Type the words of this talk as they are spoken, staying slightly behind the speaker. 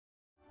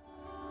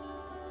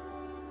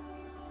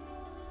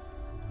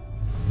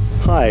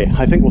Hi,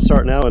 I think we'll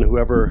start now, and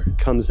whoever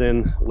comes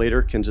in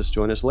later can just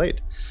join us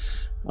late.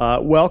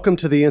 Welcome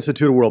to the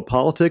Institute of World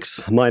Politics.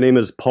 My name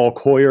is Paul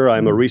Coyer.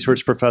 I'm a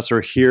research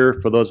professor here.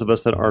 For those of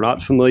us that are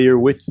not familiar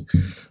with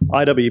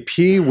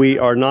IWP, we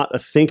are not a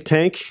think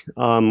tank.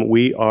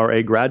 We are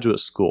a graduate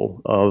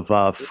school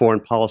of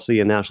foreign policy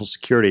and national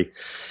security.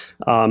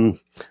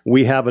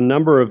 We have a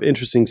number of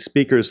interesting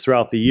speakers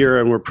throughout the year,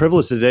 and we're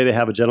privileged today to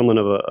have a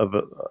gentleman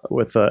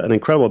with an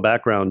incredible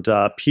background.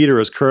 Peter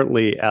is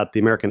currently at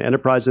the American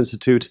Enterprise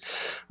Institute.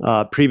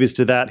 Previous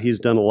to that, he's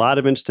done a lot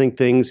of interesting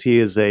things. He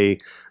is a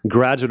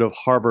graduate of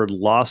Harvard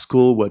Law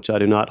School, which I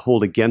do not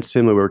hold against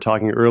him. We were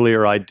talking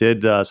earlier, I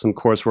did some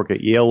coursework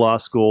at Yale Law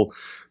School.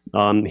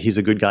 He's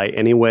a good guy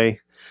anyway.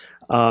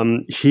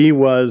 He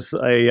was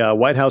a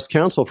White House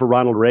counsel for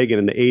Ronald Reagan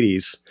in the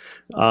 80s.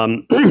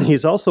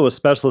 He's also a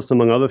specialist,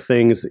 among other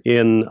things,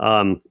 in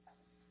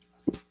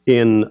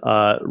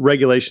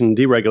regulation and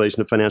deregulation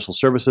of financial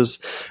services,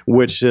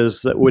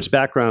 which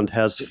background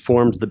has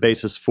formed the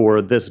basis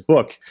for this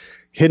book,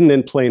 Hidden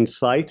in Plain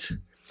Sight: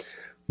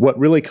 What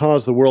Really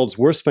Caused the World's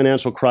Worst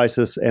Financial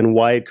Crisis and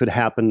Why It Could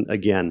Happen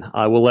Again.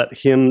 I will let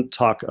him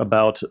talk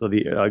about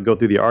go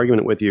through the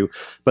argument with you.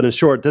 But in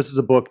short, this is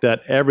a book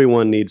that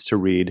everyone needs to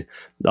read.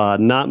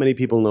 Not many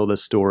people know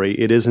this story.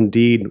 It is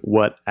indeed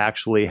what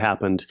actually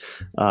happened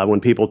when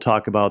people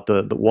talk about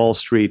the Wall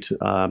Street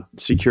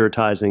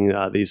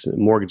securitizing these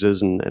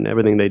mortgages and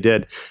everything they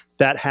did.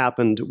 That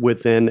happened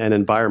within an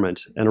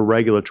environment, and a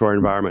regulatory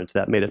environment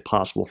that made it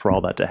possible for all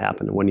that to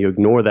happen. And when you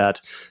ignore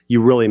that,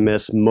 you really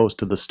miss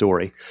most of the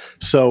story.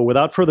 So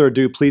without further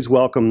ado, please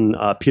welcome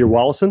Peter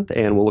Wallison,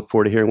 and we'll look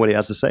forward to hearing what he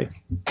has to say.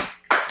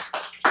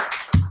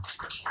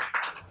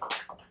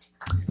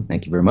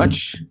 Thank you very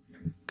much.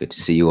 Good to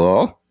see you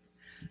all.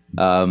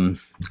 I'm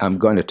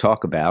going to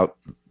talk about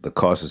the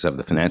causes of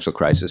the financial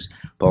crisis.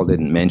 Paul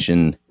didn't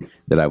mention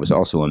that I was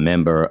also a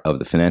member of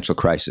the Financial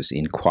Crisis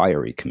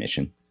Inquiry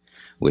Commission,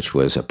 which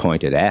was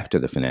appointed after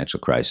the financial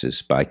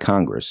crisis by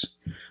Congress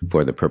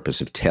for the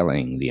purpose of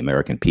telling the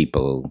American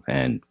people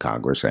and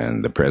Congress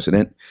and the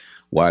president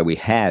why we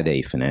had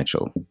a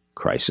financial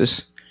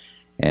crisis.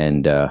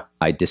 And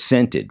I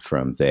dissented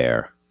from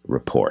their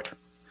report.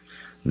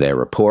 Their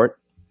report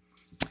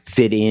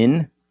fit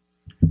in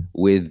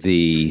with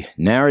the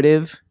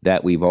narrative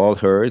that we've all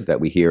heard, that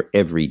we hear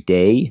every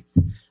day,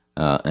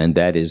 and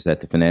that is that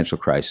the financial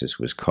crisis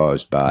was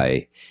caused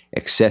by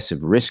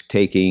excessive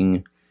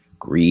risk-taking,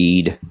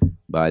 greed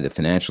by the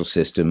financial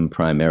system,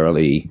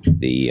 primarily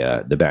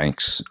the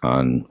banks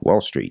on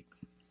Wall Street.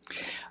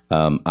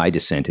 I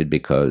dissented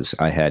because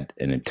I had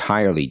an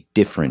entirely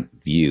different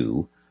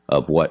view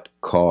of what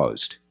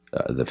caused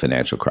the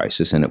financial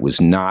crisis, and it was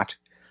not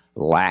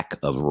lack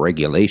of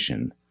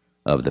regulation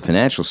of the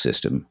financial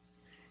system.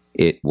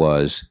 It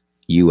was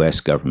U.S.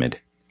 government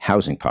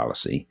housing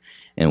policy.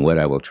 And what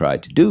I will try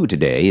to do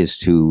today is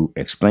to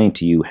explain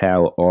to you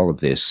how all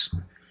of this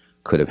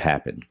could have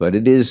happened. But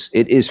it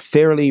is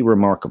fairly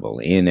remarkable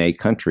in a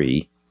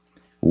country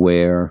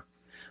where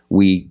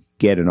we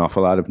get an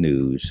awful lot of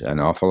news, an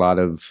awful lot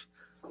of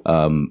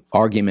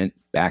argument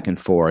back and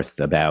forth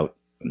about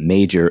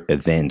major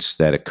events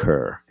that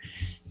occur.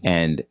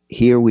 And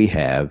here we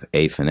have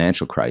a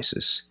financial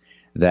crisis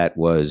that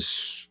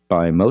was,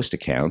 by most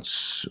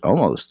accounts,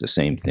 almost the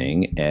same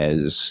thing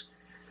as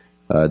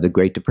the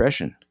Great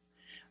Depression,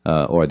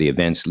 or the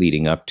events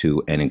leading up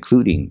to and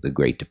including the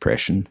Great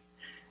Depression.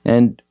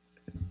 And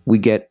we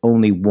get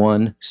only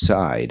one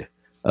side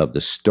of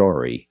the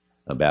story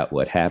about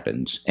what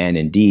happens. And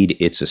indeed,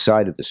 it's a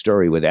side of the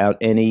story without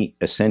any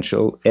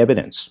essential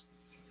evidence.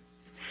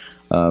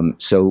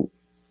 So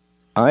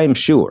I'm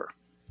sure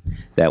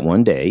that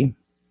one day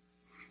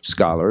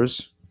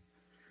scholars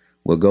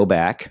will go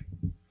back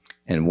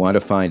and want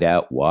to find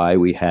out why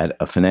we had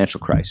a financial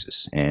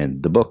crisis.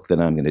 And the book that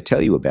I'm going to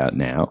tell you about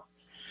now,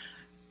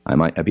 I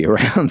might not be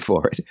around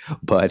for it,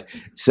 but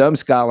some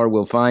scholar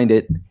will find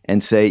it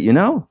and say, you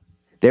know,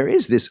 there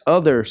is this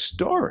other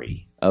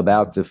story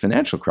about the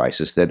financial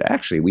crisis that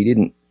actually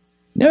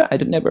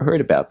I'd never heard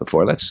about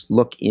before. Let's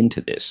look into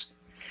this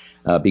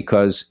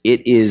because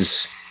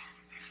it's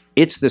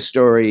the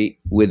story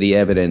with the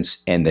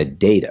evidence and the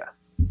data.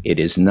 It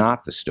is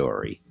not the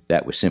story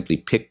that was simply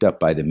picked up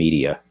by the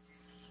media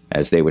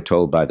as they were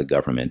told by the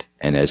government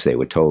and as they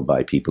were told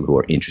by people who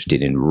are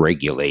interested in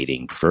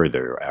regulating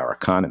further our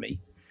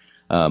economy.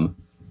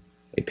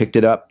 They picked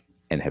it up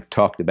and have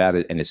talked about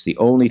it, and it's the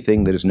only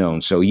thing that is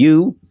known. So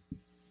you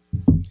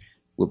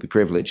will be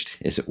privileged,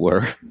 as it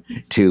were,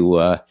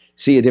 to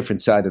see a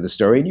different side of the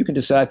story, and you can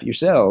decide for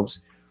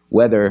yourselves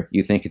whether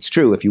you think it's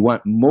true. If you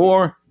want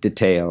more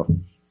detail,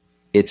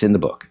 it's in the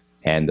book.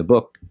 And the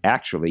book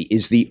actually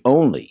is the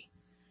only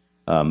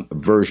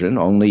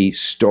only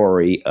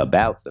story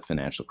about the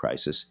financial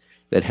crisis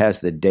that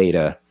has the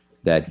data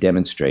that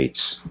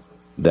demonstrates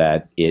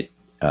that the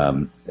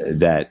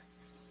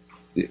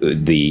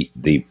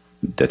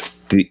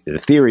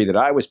theory that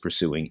I was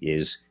pursuing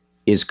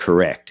is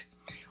correct.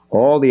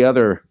 All the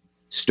other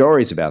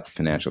stories about the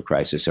financial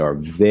crisis are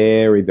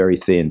very, very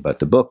thin, but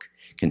the book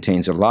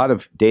contains a lot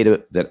of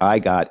data that I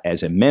got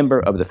as a member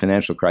of the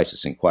Financial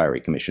Crisis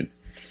Inquiry Commission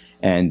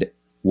and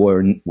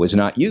was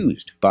not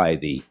used by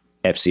the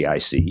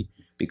FCIC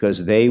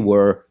because they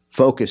were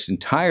focused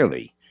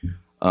entirely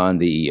on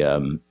the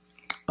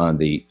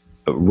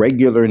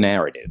regular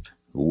narrative,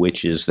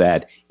 which is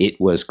that it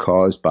was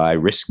caused by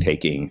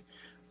risk-taking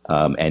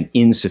and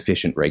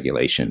insufficient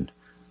regulation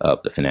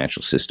of the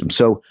financial system.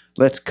 So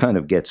let's kind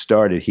of get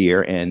started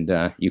here,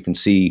 and you can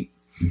see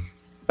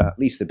at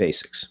least the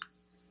basics.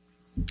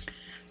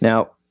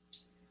 Now,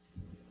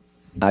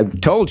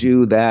 I've told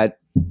you that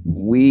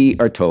we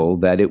are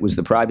told that it was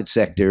the private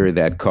sector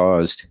that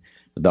caused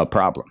the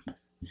problem.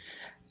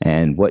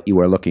 And what you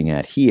are looking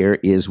at here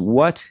is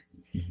what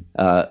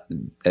the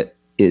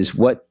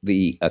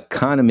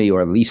economy,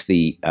 or at least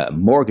the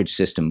mortgage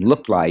system,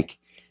 looked like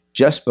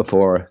just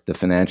before the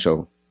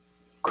financial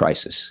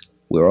crisis.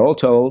 We're all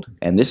told,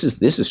 and this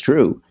is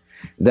true,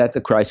 that the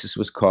crisis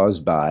was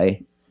caused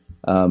by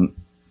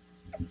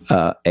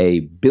a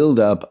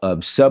buildup of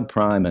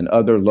subprime and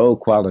other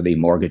low-quality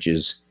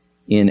mortgages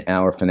in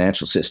our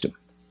financial system.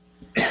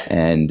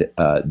 And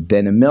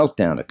then a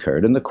meltdown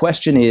occurred. And the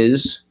question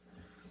is,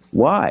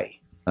 why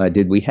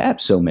did we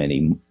have so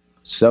many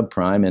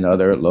subprime and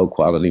other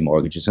low-quality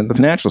mortgages in the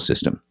financial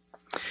system?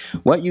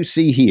 What you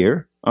see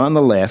here on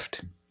the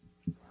left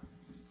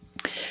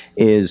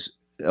is,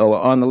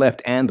 on the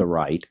left and the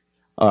right,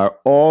 are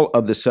all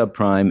of the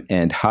subprime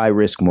and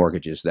high-risk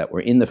mortgages that were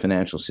in the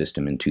financial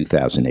system in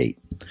 2008.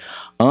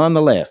 On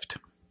the left,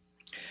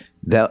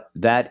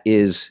 that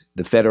is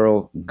the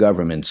federal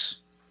government's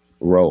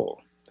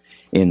role,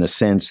 in the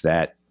sense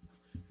that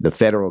the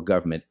federal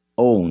government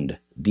owned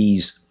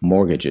these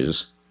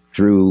mortgages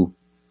through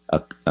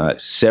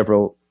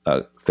several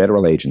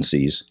federal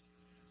agencies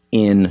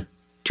in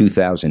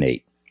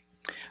 2008.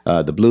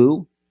 The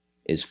blue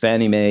is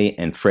Fannie Mae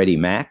and Freddie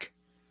Mac.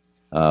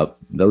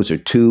 Those are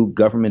two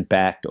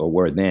government-backed, or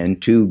were then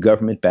two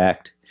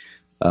government-backed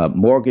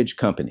mortgage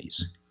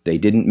companies. They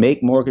didn't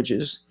make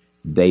mortgages.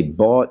 They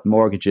bought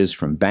mortgages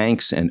from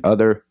banks and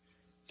other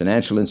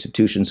financial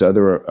institutions,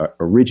 other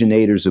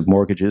originators of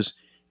mortgages,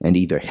 and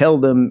either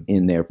held them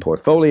in their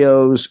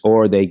portfolios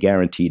or they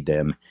guaranteed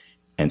them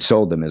and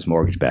sold them as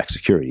mortgage-backed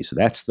securities. So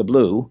that's the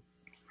blue.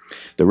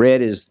 The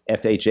red is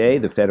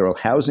FHA, the Federal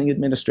Housing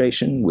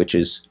Administration, which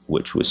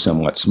was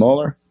somewhat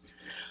smaller.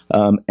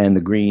 And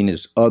the green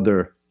is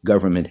other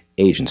government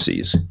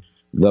agencies.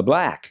 The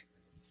black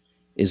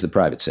is the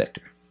private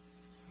sector.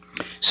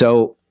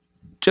 So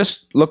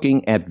just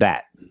looking at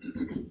that,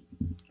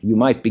 you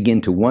might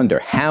begin to wonder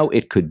how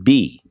it could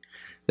be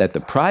that the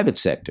private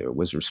sector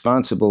was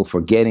responsible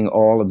for getting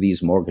all of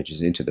these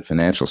mortgages into the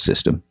financial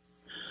system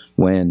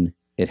when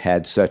it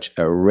had such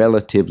a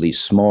relatively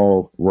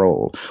small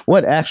role.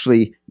 What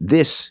actually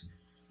this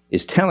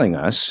is telling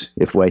us,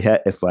 if I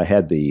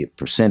had the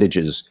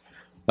percentages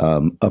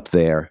up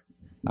there,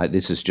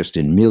 this is just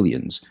in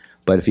millions,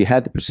 but if you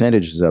had the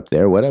percentages up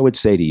there, what I would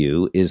say to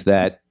you is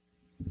that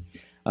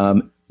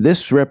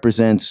this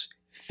represents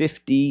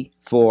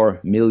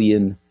 54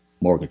 million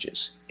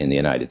mortgages in the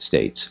United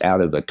States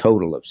out of a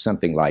total of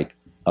something like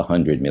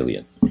 100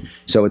 million.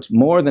 So it's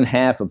more than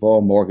half of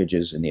all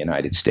mortgages in the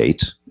United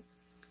States.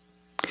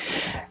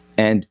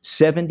 And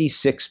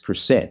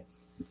 76%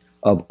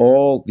 of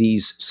all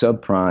these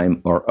subprime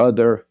or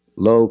other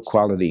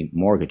low-quality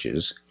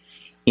mortgages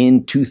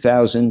in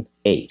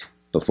 2008,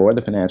 before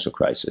the financial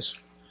crisis,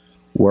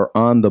 were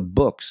on the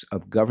books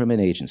of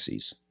government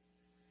agencies,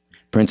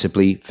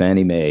 principally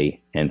Fannie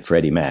Mae and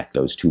Freddie Mac,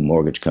 those two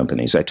mortgage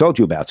companies I told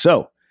you about.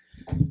 So,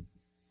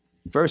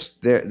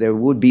 first, there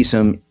would be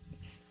some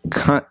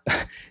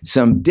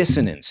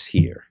dissonance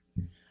here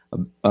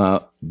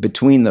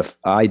between the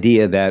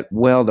idea that,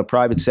 well, the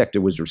private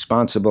sector was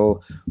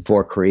responsible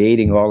for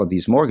creating all of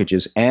these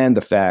mortgages and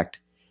the fact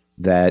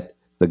that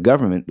the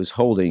government was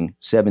holding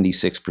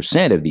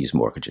 76% of these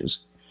mortgages.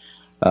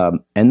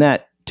 And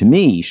that, to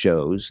me,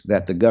 shows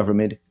that the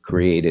government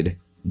created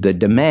the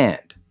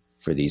demand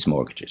for these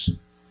mortgages.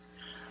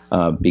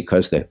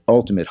 Because the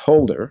ultimate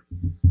holder,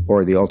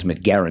 or the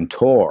ultimate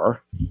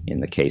guarantor,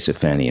 in the case of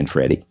Fannie and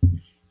Freddie,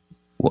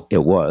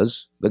 it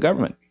was the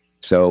government.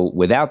 So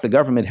without the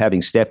government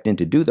having stepped in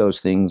to do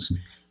those things,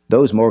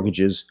 those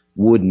mortgages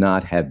would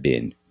not have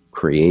been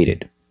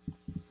created.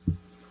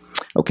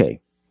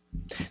 Okay,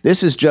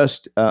 this is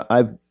just,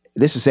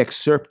 this is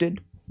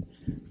excerpted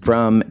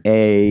from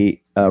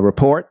a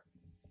report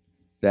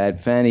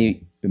that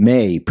Fannie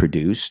Mae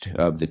produced.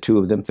 Of the two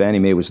of them, Fannie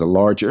Mae was the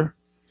larger.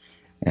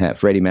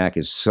 Freddie Mac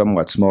is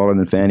somewhat smaller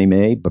than Fannie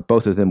Mae, but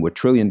both of them were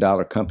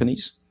trillion-dollar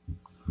companies.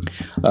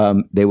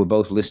 They were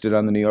both listed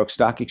on the New York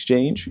Stock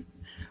Exchange,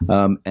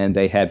 and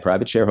they had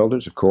private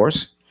shareholders, of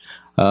course.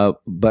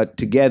 But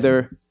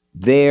together,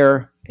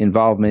 their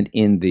involvement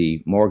in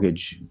the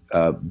mortgage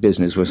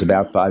business was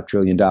about $5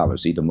 trillion,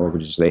 either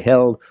mortgages they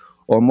held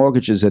or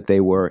mortgages that they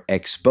were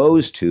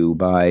exposed to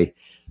by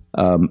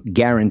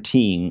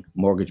guaranteeing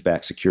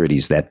mortgage-backed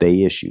securities that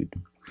they issued.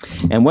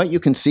 And what you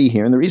can see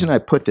here, and the reason I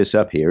put this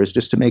up here is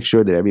just to make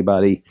sure that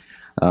everybody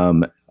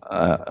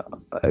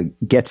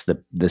gets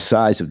the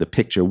size of the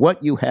picture.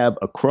 What you have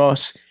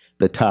across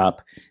the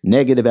top: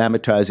 negative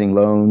amortizing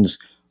loans,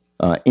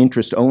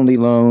 interest-only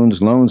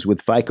loans, loans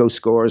with FICO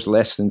scores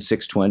less than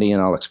 620,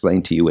 and I'll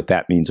explain to you what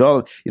that means.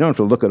 You don't have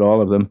to look at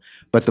all of them,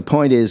 but the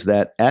point is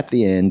that at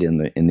the end,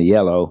 in the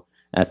yellow,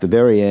 at the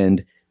very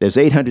end, there's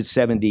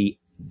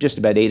just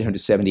about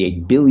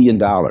 $878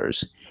 billion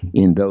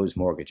in those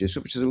mortgages,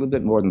 which is a little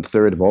bit more than a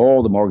third of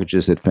all the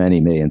mortgages that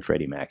Fannie Mae and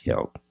Freddie Mac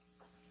held.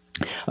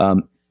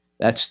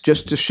 That's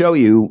just to show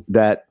you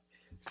that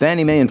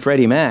Fannie Mae and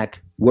Freddie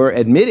Mac were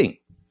admitting,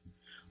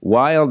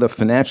 while the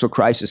Financial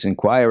Crisis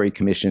Inquiry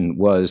Commission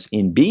was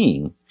in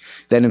being,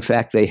 that in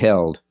fact they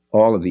held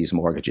all of these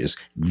mortgages.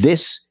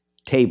 This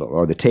table,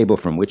 or the table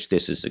from which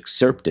this is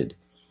excerpted,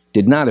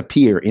 did not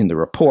appear in the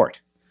report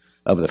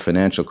of the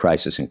Financial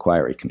Crisis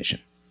Inquiry Commission.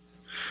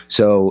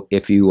 So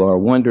if you are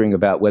wondering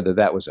about whether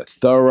that was a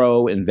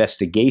thorough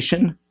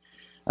investigation,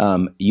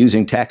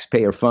 using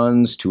taxpayer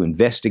funds to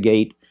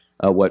investigate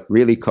what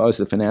really caused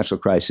the financial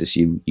crisis,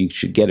 you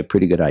should get a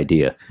pretty good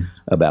idea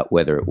about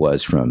whether it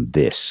was from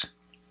this.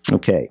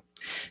 Okay.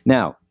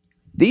 Now,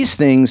 these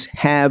things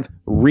have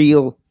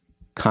real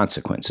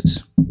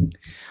consequences.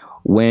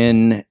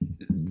 When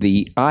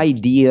the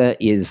idea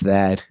is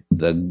that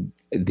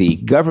the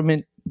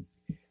government's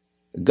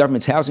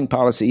housing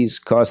policies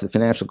caused the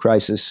financial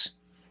crisis,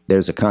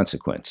 there's a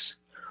consequence.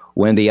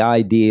 When the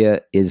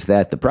idea is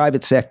that the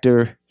private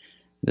sector,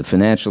 the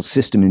financial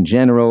system in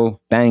general,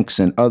 banks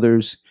and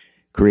others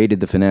created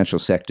the financial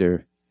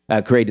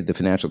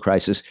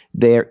crisis,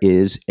 there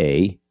is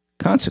a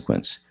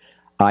consequence.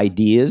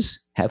 Ideas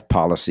have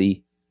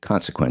policy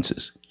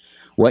consequences.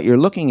 What you're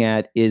looking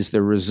at is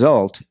the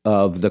result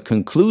of the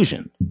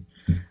conclusion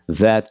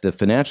that the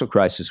financial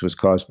crisis was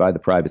caused by the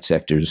private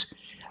sector's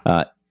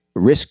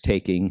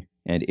risk-taking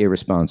and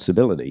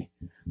irresponsibility.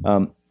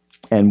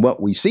 And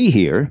what we see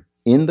here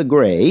in the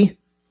gray,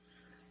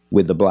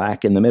 with the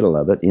black in the middle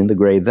of it, in the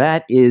gray,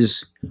 that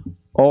is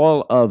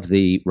all of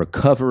the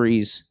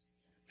recoveries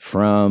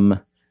from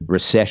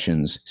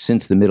recessions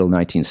since the middle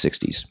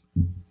 1960s.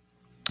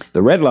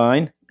 The red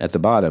line at the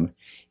bottom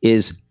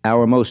is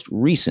our most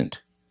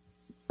recent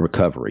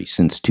recovery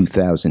since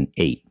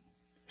 2008.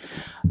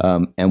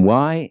 And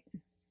why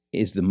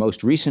is the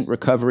most recent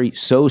recovery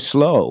so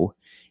slow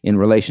in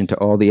relation to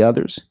all the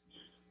others?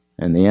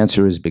 And the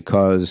answer is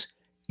because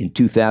in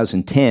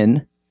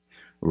 2010,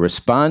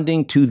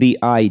 responding to the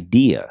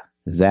idea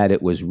that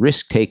it was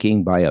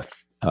risk-taking by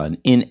an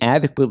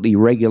inadequately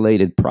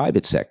regulated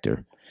private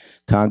sector,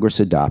 Congress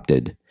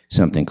adopted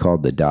something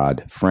called the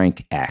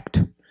Dodd-Frank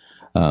Act,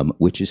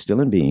 which is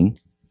still in being,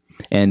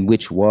 and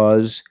which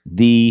was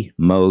the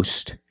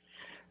most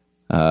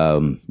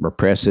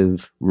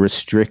repressive,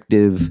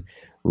 restrictive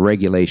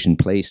regulation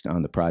placed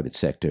on the private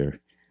sector,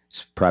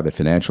 private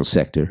financial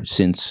sector,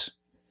 since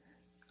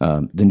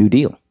the New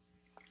Deal.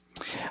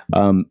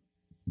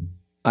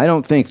 I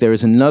don't think there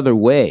is another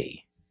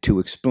way to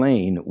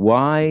explain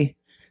why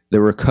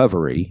the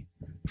recovery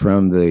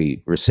from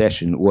the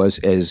recession was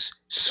as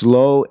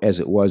slow as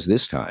it was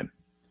this time,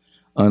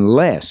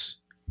 unless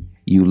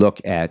you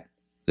look at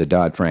the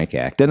Dodd-Frank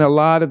Act. And a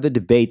lot of the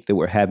debate that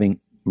we're having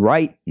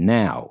right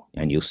now,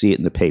 and you'll see it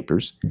in the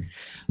papers,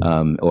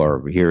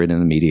 or hear it in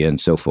the media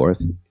and so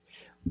forth,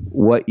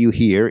 what you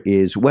hear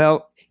is,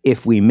 well,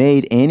 if we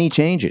made any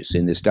changes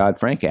in this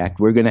Dodd-Frank Act,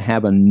 we're going to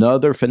have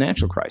another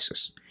financial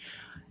crisis.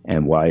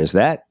 And why is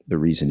that? The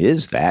reason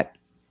is that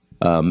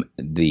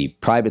the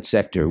private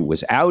sector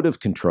was out of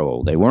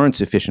control. They weren't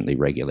sufficiently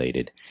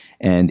regulated.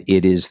 And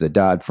it is the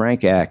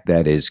Dodd-Frank Act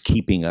that is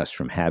keeping us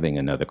from having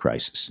another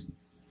crisis.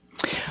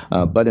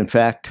 But in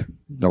fact,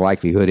 the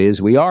likelihood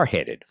is we are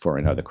headed for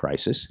another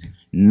crisis,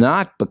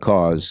 not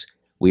because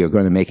we are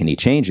going to make any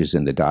changes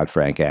in the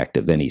Dodd-Frank Act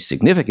of any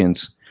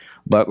significance,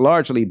 but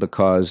largely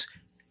because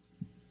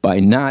by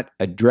not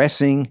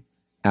addressing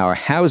our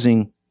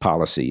housing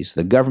policies,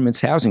 the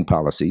government's housing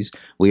policies,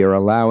 we are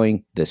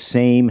allowing the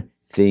same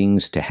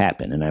things to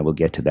happen. And I will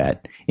get to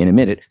that in a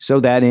minute, so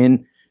that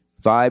in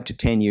 5 to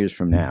 10 years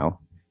from now,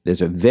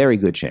 there's a very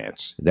good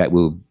chance that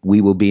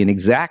we will be in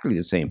exactly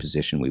the same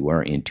position we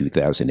were in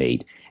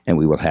 2008, and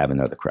we will have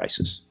another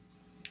crisis.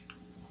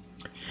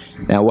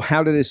 Now, well,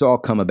 how did this all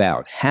come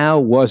about? How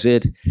was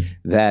it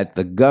that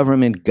the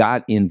government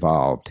got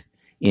involved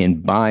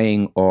in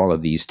buying all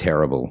of these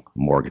terrible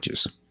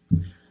mortgages?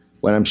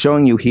 What I'm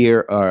showing you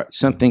here are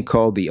something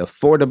called the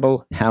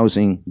Affordable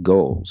Housing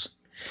Goals.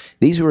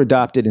 These were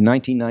adopted in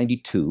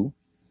 1992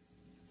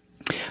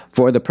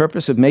 for the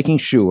purpose of making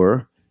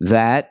sure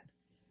that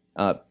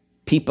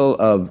people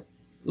of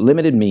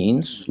limited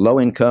means, low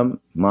income,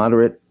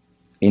 moderate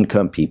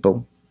income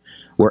people,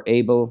 were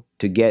able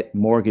to get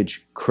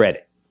mortgage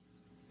credit.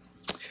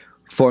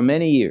 For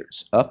many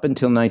years, up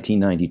until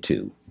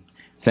 1992,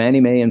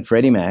 Fannie Mae and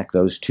Freddie Mac,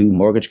 those two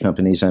mortgage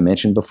companies I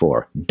mentioned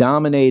before,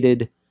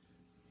 dominated,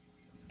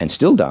 and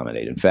still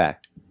dominate, in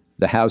fact,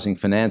 the housing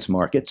finance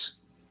markets.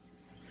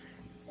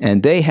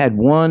 And they had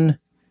one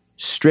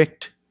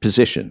strict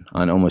position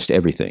on almost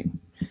everything,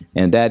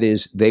 and that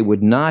is they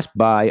would not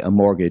buy a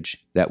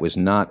mortgage that was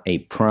not a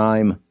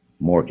prime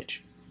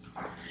mortgage.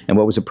 And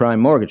what was a prime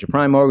mortgage? A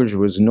prime mortgage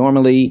was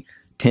normally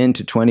 10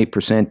 to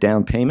 20%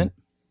 down payment,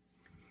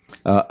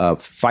 a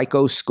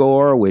FICO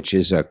score, which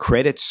is a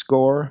credit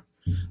score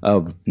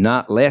of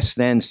not less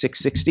than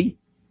 660,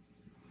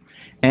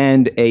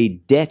 and a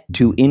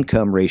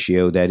debt-to-income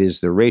ratio, that is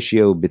the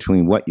ratio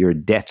between what your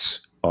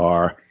debts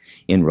are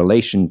in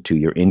relation to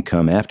your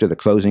income after the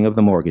closing of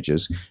the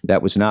mortgages,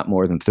 that was not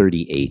more than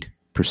 38%.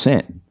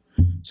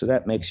 So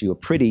that makes you a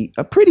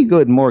pretty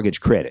good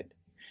mortgage credit.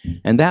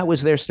 And that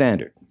was their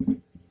standard.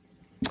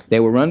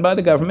 They were run by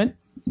the government.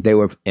 They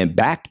were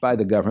backed by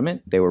the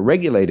government. They were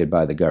regulated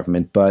by the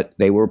government, but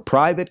they were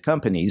private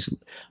companies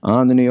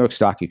on the New York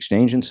Stock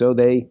Exchange, and so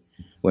they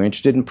were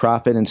interested in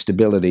profit and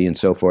stability and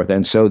so forth,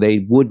 and so they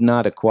would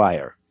not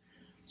acquire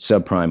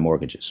subprime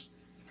mortgages.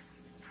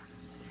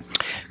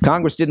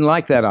 Congress didn't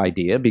like that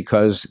idea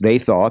because they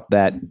thought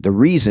that the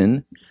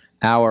reason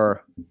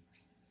our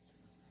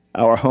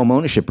home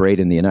ownership rate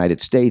in the United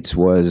States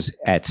was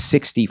at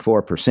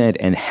 64%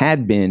 and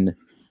had been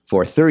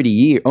for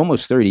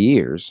almost 30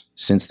 years,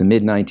 since the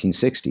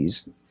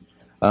mid-1960s,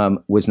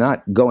 was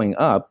not going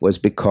up was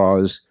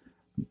because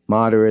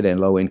moderate and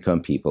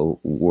low-income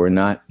people were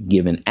not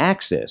given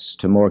access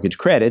to mortgage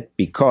credit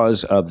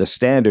because of the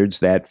standards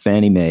that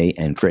Fannie Mae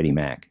and Freddie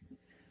Mac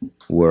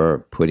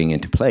were putting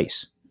into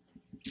place.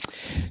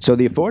 So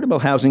the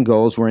affordable housing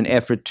goals were an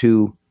effort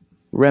to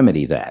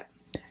remedy that.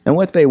 And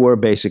what they were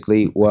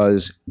basically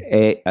was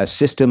a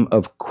system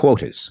of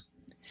quotas.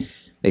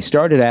 They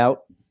started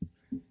out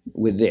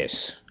with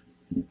this.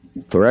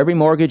 For every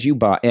mortgage you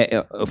buy,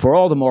 for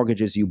all the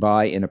mortgages you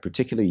buy in a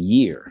particular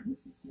year,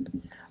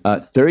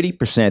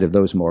 30% of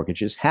those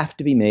mortgages have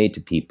to be made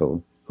to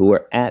people who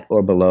are at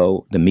or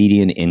below the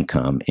median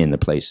income in the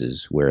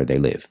places where they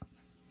live.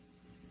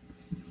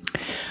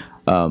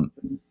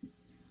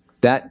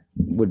 That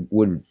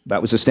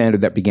was a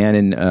standard that began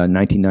in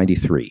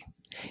 1993.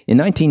 In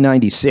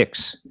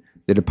 1996,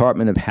 the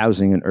Department of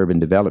Housing and Urban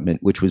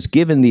Development, which was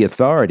given the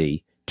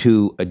authority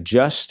to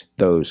adjust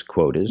those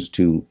quotas,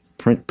 to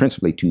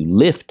principally to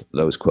lift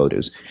those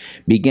quotas,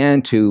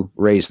 began to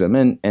raise them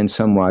and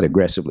somewhat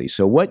aggressively.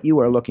 So what you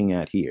are looking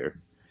at here,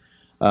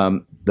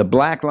 the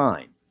black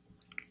line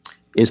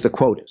is the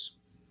quotas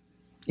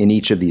in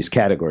each of these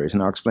categories,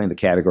 and I'll explain the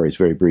categories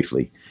very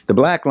briefly. The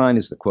black line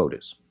is the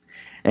quotas.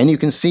 And you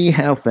can see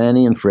how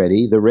Fannie and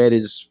Freddie, the red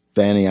is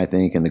Fannie, I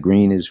think, and the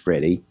green is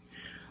Freddie,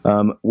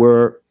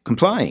 were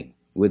complying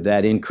with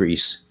that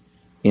increase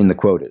in the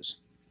quotas.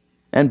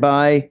 And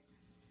by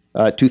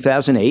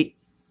 2008,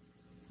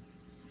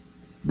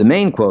 the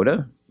main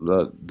quota,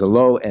 the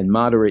low and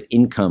moderate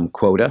income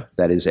quota,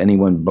 that is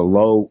anyone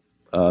below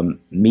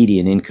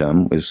median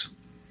income, was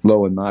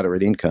low and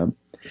moderate income,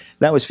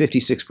 that was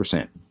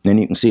 56%. And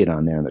you can see it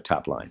on there on the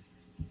top line.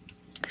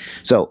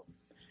 So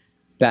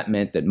that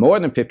meant that more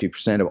than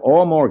 50% of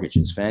all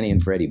mortgages Fannie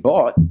and Freddie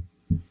bought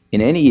in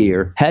any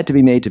year had to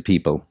be made to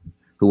people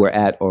who were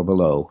at or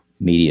below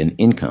median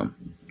income.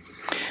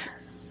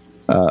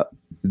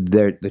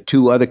 The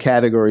two other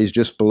categories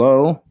just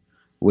below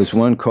was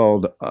one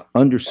called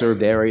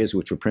underserved areas,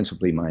 which were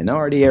principally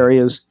minority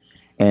areas,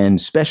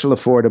 and special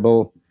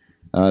affordable,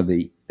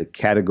 the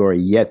category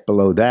yet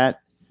below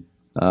that,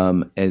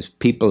 as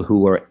people who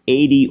were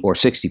 80 or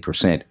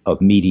 60%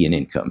 of median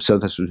income. So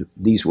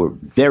these were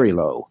very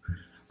low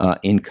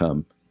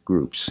income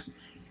groups.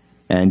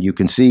 And you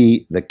can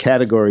see the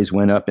categories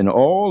went up in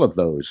all of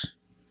those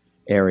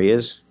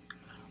areas,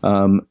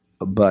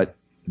 but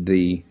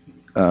they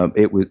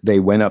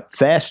went up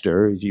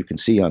faster, as you can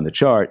see on the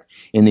chart,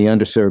 in the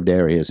underserved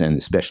areas and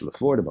the special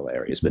affordable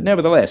areas. But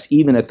nevertheless,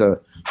 even at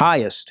the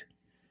highest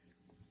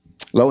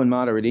low and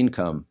moderate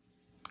income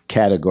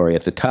category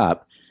at the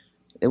top,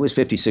 it was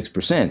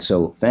 56%.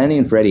 So Fannie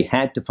and Freddie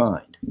had to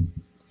find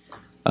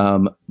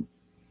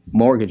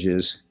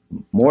mortgages.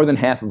 More than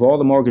half of all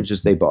the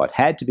mortgages they bought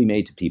had to be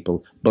made to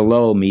people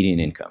below median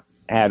income,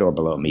 at or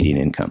below median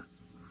income.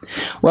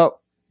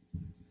 Well,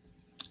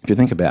 if you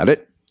think about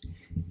it,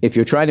 if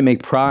you're trying to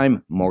make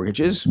prime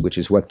mortgages, which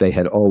is what they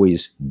had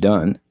always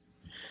done,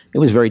 it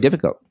was very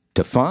difficult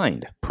to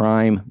find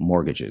prime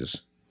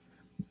mortgages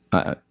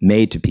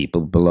made to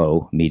people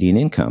below median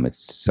income.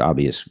 It's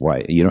obvious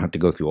why. You don't have to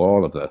go through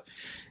all of the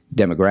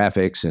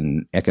demographics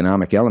and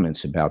economic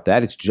elements about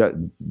that.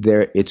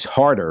 It's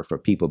harder for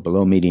people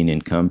below median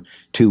income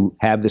to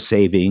have the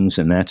savings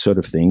and that sort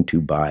of thing to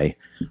buy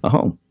a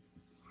home.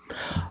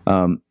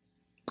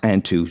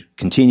 And to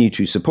continue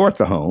to support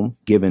the home,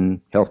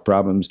 given health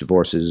problems,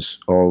 divorces,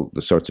 all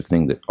the sorts of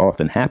things that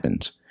often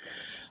happens.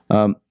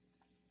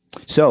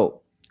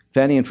 So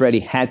Fannie and Freddie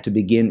had to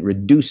begin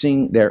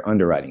reducing their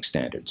underwriting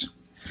standards.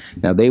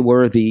 Now, they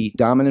were the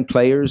dominant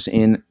players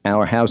in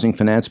our housing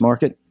finance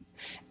market,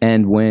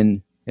 and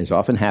when, as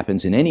often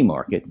happens in any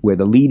market, where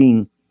the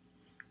leading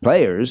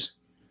players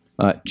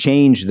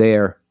change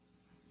their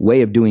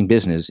way of doing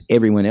business,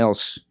 everyone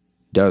else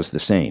does the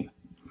same.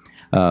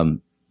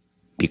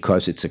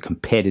 because it's a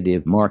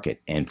competitive market.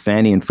 And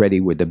Fannie and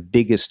Freddie were the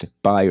biggest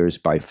buyers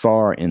by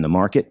far in the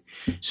market.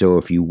 So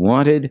if you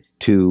wanted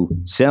to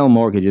sell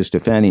mortgages to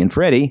Fannie and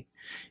Freddie,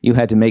 you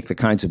had to make the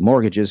kinds of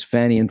mortgages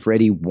Fannie and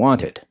Freddie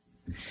wanted.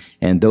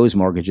 And those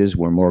mortgages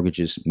were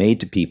mortgages made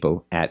to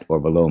people at or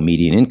below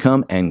median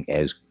income. And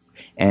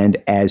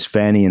as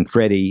Fannie and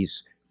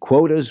Freddie's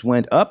quotas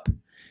went up,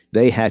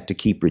 they had to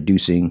keep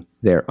reducing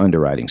their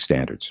underwriting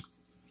standards.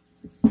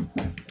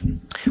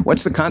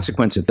 What's the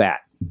consequence of that?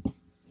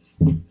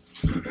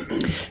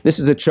 This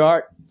is a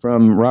chart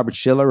from Robert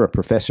Shiller, a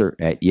professor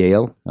at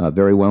Yale,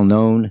 very well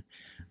known,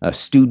 a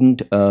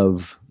student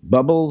of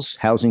bubbles,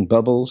 housing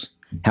booms.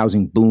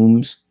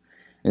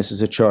 This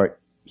is a chart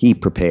he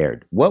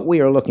prepared. What we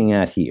are looking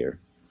at here,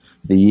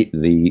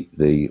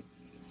 the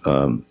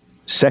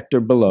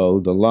sector below,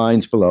 the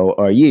lines below,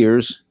 are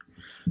years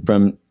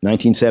from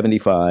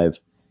 1975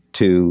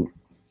 to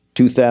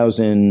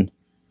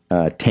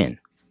 2010.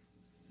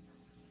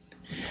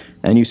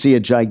 And you see a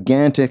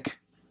gigantic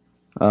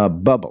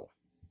bubble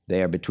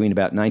there between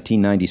about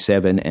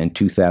 1997 and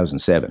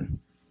 2007.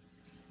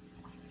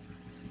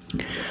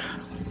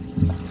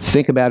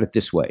 Think about it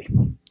this way.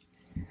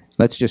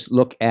 Let's just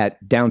look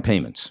at down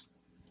payments.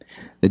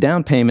 The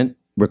down payment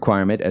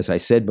requirement, as I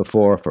said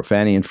before, for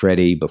Fannie and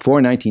Freddie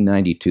before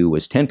 1992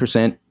 was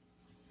 10%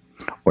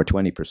 or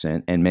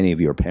 20%, and many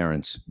of your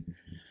parents,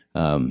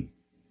 I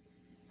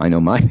know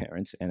my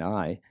parents and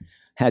I,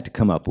 had to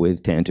come up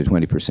with 10 to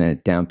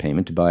 20% down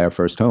payment to buy our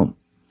first home.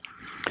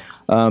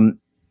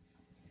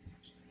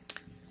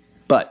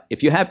 But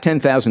if you have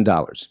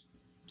 $10,000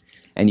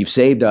 and you've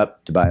saved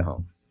up to buy a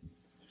home,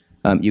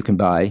 you can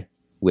buy,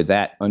 with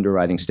that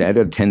underwriting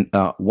standard,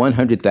 a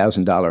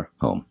 $100,000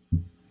 home.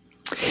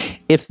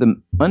 If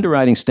the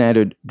underwriting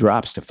standard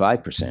drops to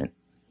 5%,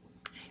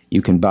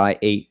 you can buy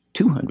a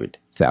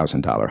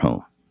 $200,000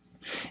 home.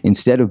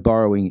 Instead of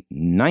borrowing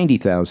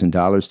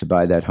 $90,000 to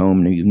buy that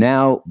home, you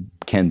now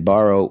can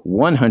borrow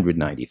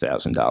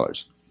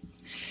 $190,000.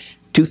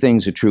 Two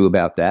things are true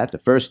about that. The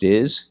first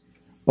is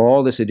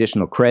all this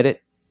additional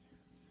credit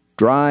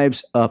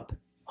drives up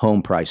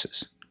home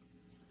prices.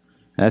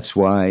 That's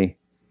why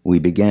we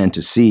began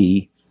to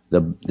see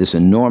this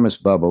enormous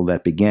bubble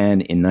that began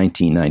in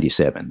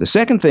 1997. The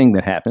second thing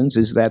that happens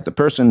is that the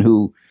person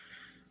who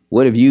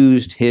would have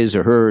used his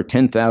or her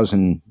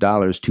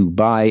 $10,000 to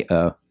buy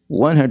a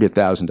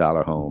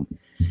 $100,000 home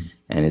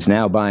and is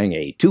now buying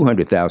a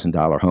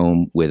 $200,000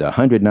 home with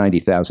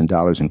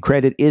 $190,000 in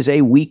credit is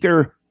a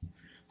weaker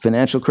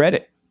financial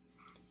credit,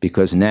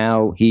 because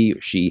now he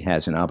or she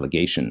has an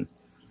obligation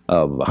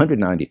of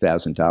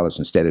 $190,000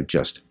 instead of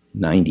just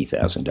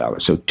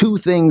 $90,000. So two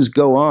things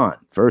go on.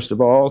 First of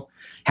all,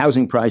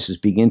 housing prices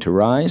begin to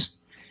rise.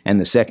 And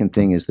the second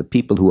thing is the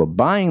people who are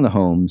buying the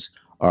homes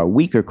are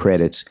weaker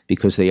credits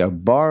because they are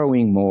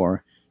borrowing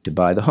more to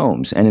buy the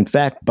homes. And in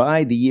fact,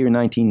 by the year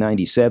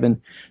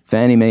 1997,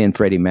 Fannie Mae and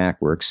Freddie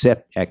Mac were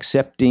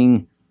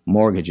accepting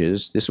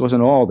mortgages. This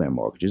wasn't all their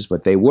mortgages,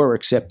 but they were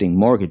accepting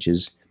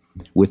mortgages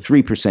with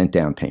 3%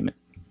 down payment.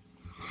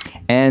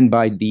 And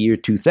by the year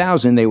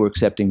 2000, they were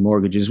accepting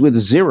mortgages with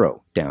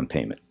 0 down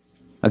payment.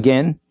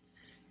 Again,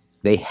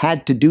 they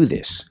had to do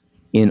this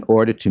in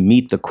order to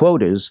meet the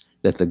quotas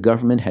that the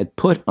government had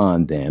put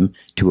on them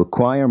to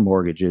acquire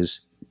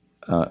mortgages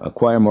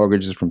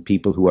from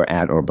people who are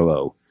at or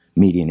below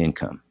median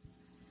income.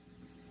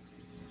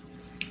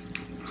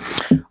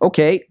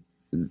 Okay,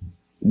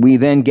 we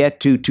then get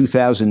to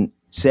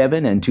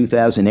 2007 and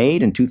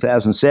 2008. In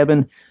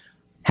 2007,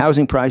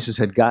 housing prices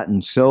had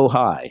gotten so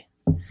high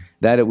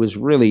that it was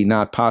really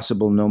not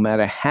possible, no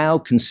matter how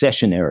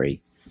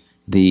concessionary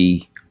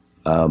the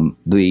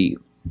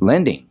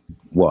lending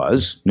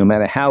was, no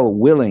matter how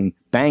willing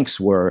banks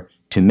were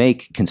to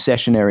make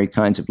concessionary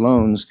kinds of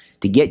loans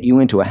to get you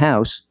into a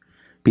house,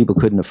 people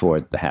couldn't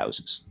afford the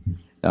houses.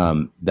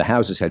 The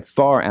houses had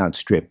far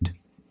outstripped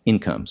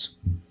incomes.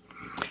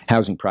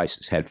 Housing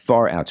prices had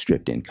far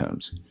outstripped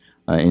incomes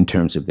in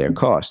terms of their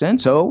cost.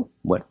 And so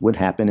what would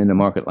happen in a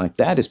market like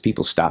that is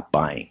people stopped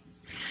buying.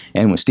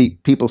 And when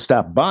people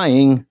stopped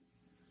buying,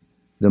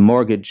 the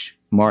mortgage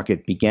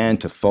market began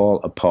to fall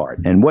apart.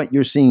 And what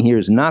you're seeing here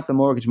is not the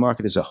mortgage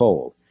market as a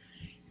whole.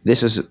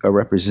 This is a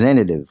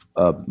representation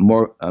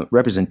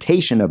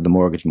of the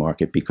mortgage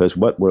market, because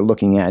what we're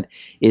looking at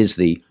is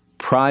the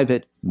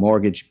private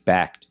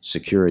mortgage-backed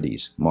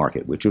securities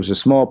market, which was a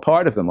small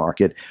part of the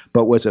market,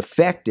 but was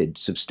affected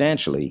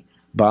substantially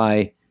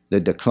by the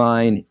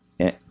decline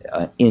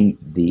in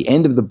the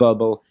end of the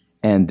bubble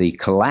and the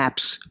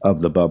collapse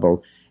of the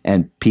bubble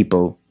and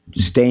people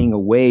staying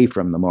away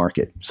from the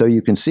market. So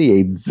you can see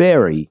a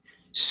very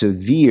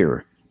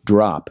severe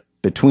drop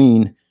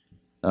between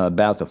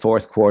about the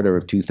fourth quarter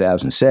of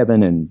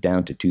 2007 and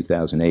down to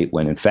 2008,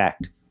 when in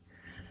fact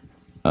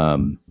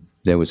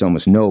there was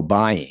almost no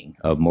buying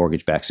of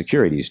mortgage-backed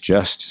securities,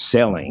 just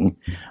selling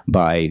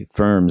by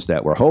firms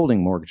that were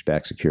holding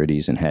mortgage-backed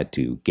securities and had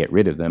to get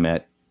rid of them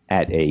at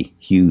a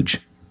huge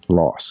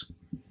loss.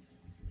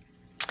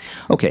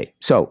 Okay,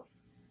 so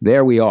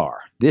there we are.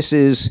 This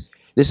is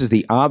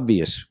the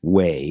obvious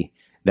way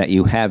that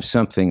you have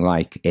something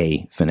like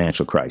a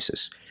financial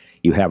crisis.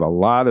 You have a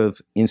lot of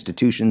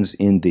institutions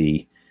in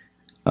the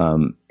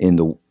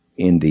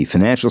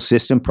financial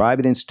system,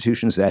 private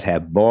institutions that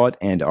have bought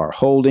and are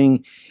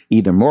holding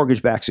either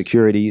mortgage-backed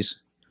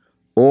securities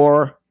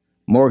or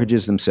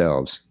mortgages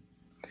themselves,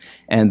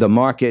 and the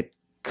market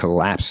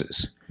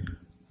collapses.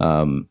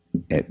 The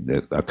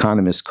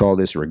economists call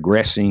this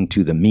regressing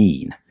to the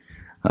mean,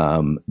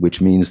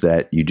 which means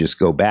that you just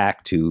go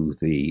back to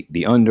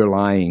the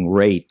underlying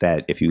rate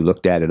that if you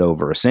looked at it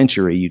over a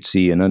century, you'd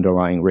see an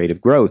underlying rate of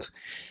growth.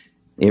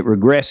 It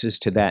regresses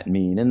to that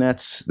mean, and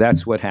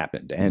that's what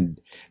happened. And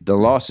the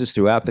losses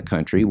throughout the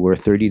country were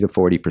 30 to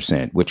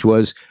 40%, which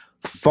was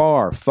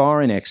far,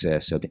 far in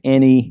excess of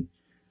any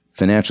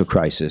financial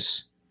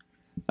crisis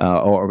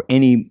or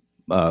any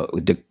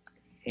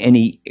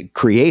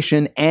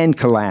creation and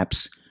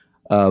collapse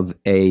of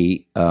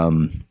a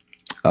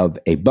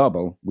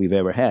bubble we've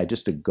ever had.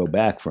 Just to go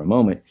back for a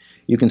moment,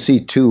 you can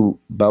see two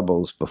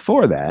bubbles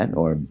before that,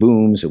 or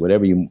booms, or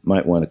whatever you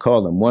might want to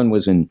call them. One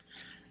was in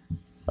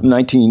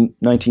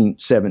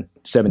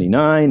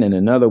 1979, and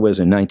another was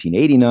in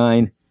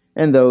 1989,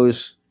 and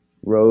those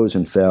rose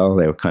and fell.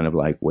 They were kind of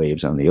like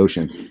waves on the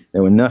ocean. They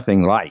were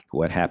nothing like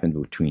what happened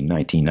between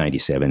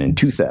 1997 and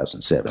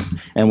 2007.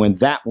 And when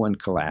that one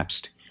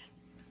collapsed,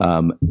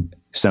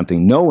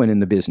 something no one in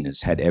the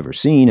business had ever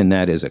seen, and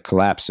that is a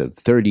collapse of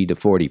 30 to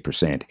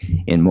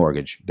 40% in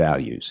mortgage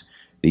values.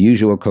 The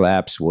usual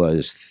collapse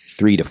was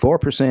 3 to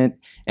 4%,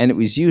 and it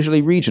was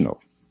usually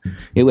regional.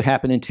 It would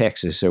happen in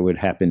Texas, or it would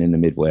happen in the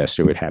Midwest,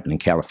 or it would happen in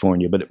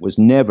California, but it was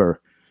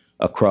never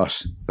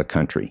across the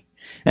country.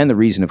 And the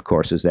reason, of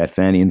course, is that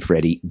Fannie and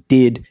Freddie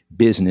did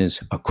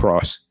business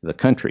across the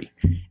country,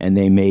 and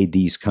they made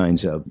these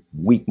kinds of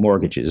weak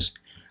mortgages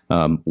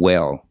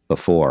well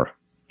before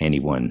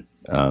anyone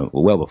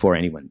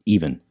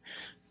even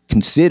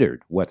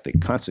considered what the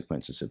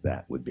consequences of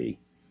that would be.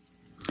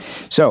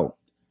 So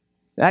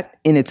that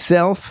in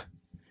itself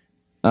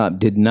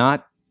did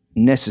not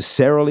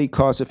necessarily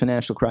cause a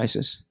financial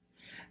crisis.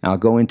 I'll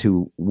go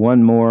into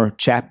one more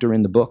chapter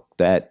in the book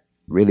that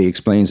really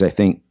explains, I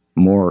think,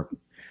 more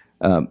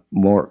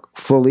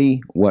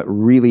fully what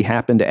really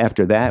happened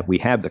after that. We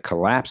have the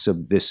collapse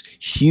of this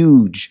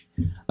huge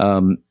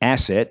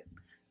asset.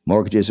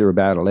 Mortgages are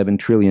about $11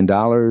 trillion,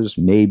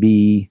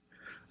 maybe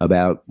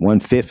about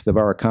 1/5 of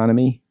our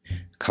economy.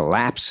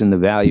 Collapse in the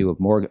value of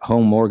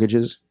home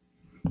mortgages.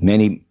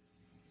 Many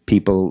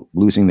people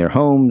losing their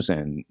homes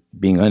and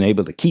being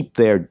unable to keep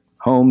their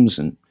homes,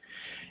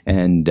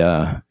 and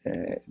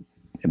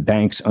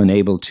banks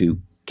unable to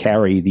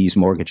carry these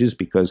mortgages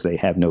because they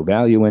have no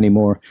value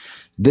anymore.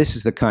 This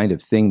is the kind of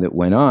thing that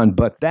went on,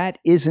 but that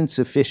isn't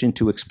sufficient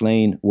to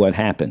explain what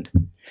happened,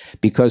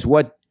 because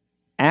what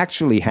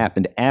actually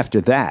happened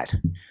after that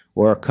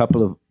were a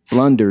couple of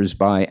blunders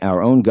by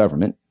our own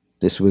government.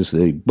 This was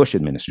the Bush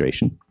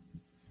administration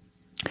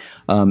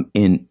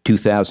in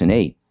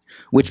 2008,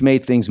 which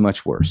made things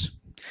much worse.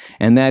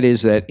 And that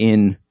is that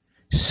in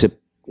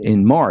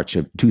March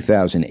of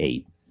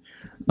 2008,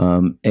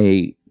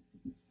 an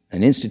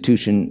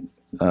institution,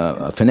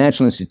 a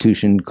financial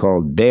institution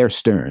called Bear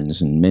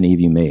Stearns, and many of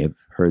you may have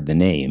heard the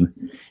name.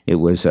 It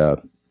was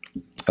a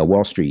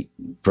Wall Street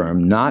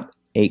firm, not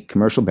a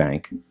commercial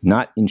bank,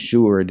 not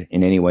insured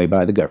in any way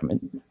by the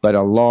government, but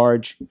a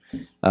large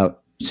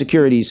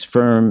securities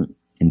firm,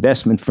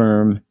 investment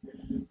firm,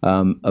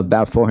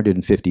 about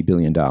 $450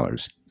 billion.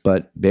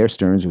 But Bear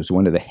Stearns was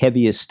one of the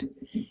heaviest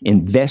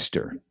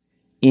investor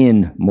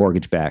in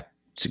mortgage-backed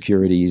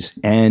securities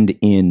and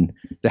in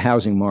the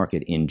housing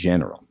market in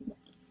general.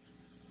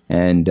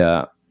 And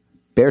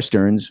Bear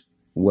Stearns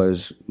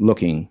was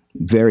looking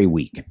very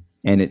weak,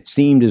 and it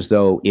seemed as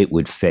though it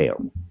would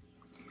fail.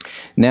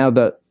 Now,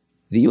 the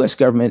U.S.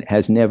 government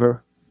has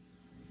never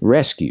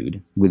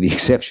rescued, with the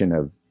exception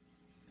of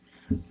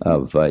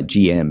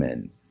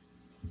GM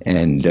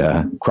and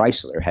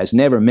Chrysler, has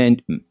never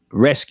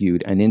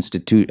rescued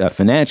a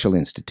financial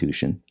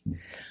institution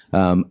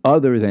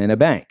other than a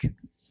bank,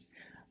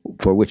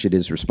 for which it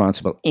is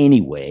responsible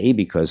anyway,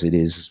 because it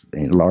is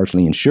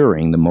largely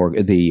insuring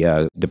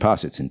the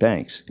deposits in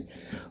banks.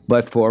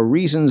 But for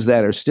reasons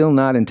that are still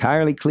not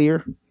entirely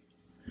clear,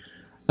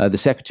 the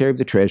Secretary of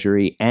the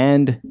Treasury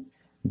and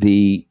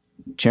the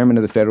Chairman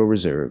of the Federal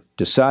Reserve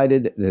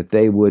decided that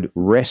they would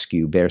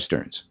rescue Bear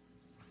Stearns.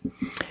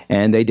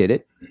 And they did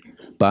it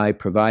by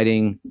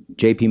providing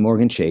J.P.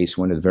 Morgan Chase,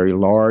 one of the very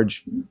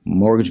large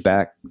one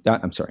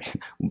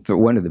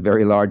of the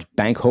very large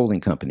bank holding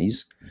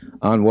companies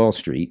on Wall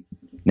Street,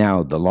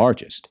 now the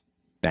largest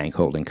bank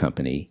holding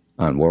company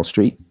on Wall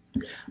Street,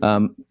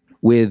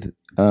 with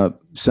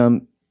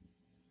some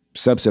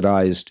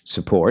subsidized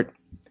support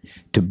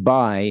to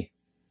buy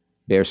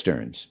Bear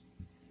Stearns.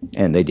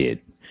 And they did.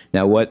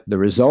 Now, what the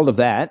result of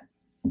that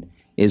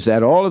is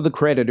that all of the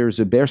creditors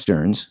of Bear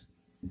Stearns,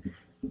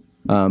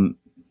 and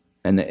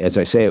as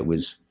I say, it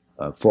was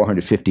a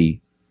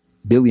 $450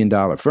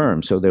 billion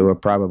firm, so there were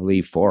probably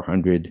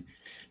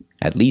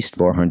at least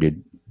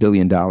 $400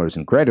 billion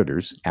in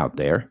creditors out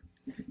there.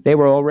 They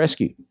were all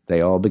rescued. They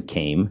all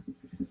became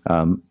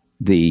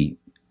the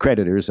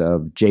creditors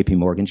of J.P.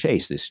 Morgan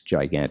Chase, this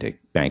gigantic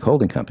bank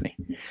holding company.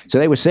 So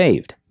they were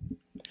saved.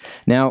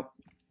 Now,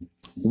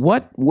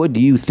 what would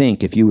you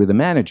think if you were the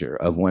manager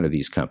of one of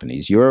these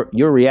companies? Your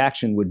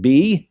reaction would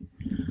be,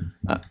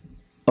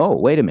 oh,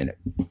 wait a minute.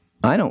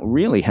 I don't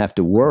really have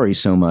to worry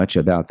so much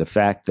about the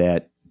fact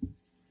that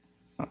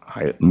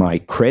my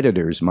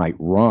creditors might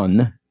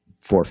run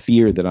for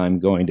fear that I'm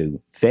going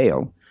to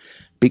fail,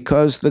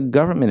 because the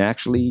government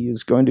actually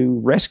is going to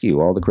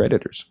rescue all the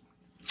creditors.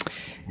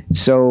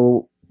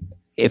 So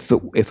if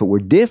it were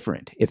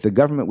different, if the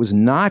government was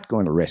not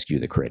going to rescue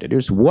the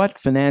creditors, what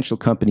financial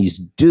companies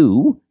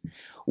do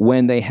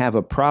when they have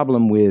a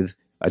problem with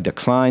a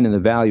decline in the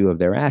value of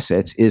their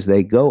assets is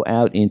they go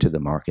out into the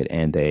market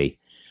and they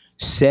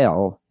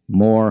sell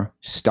more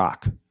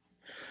stock.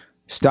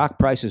 Stock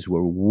prices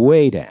were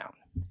way down,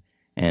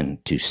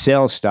 and to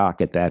sell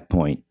stock at that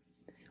point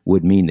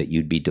would mean that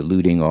you'd be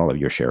diluting all of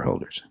your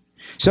shareholders.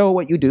 So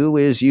what you do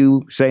is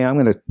you say, I'm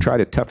going to try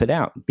to tough it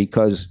out,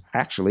 because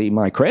actually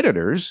my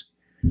creditors,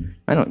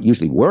 I don't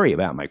usually worry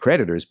about my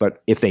creditors,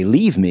 but if they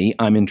leave me,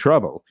 I'm in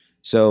trouble.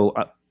 So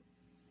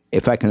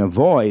if I can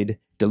avoid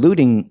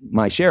diluting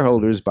my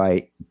shareholders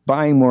by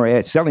buying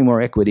more, selling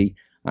more equity,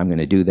 I'm going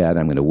to do that.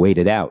 I'm going to wait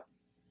it out.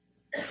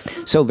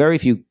 So very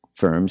few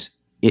firms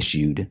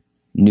issued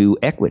new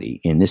equity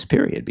in this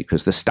period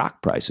because the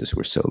stock prices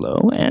were so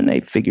low, and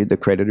they figured the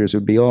creditors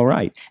would be all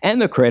right.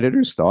 And the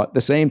creditors thought the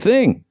same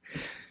thing.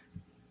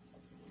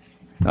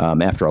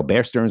 After all,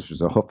 Bear Stearns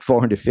was a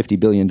 $450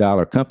 billion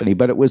company,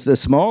 but it was the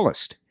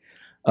smallest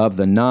of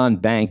the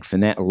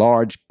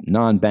large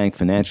non-bank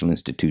financial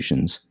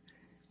institutions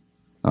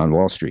on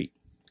Wall Street.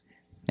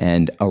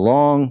 And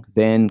along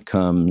then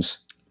comes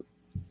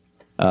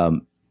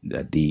the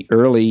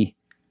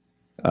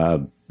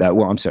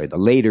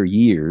later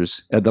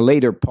years, the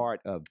later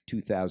part of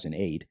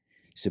 2008,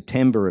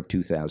 September of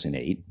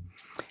 2008,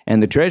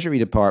 and the Treasury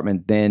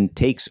Department then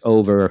takes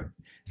over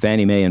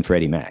Fannie Mae and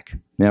Freddie Mac.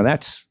 Now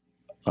that's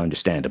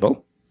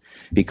understandable,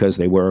 because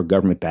they were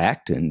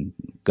government-backed and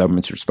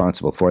government's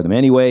responsible for them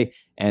anyway,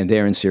 and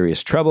they're in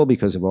serious trouble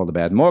because of all the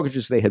bad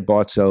mortgages they had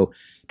bought. So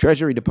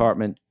Treasury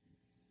Department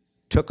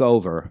took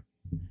over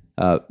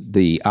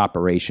the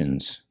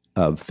operations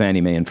of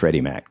Fannie Mae and Freddie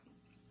Mac.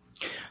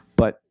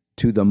 But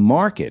to the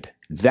market,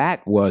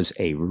 that was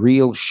a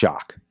real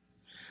shock,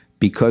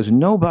 because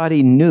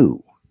nobody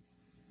knew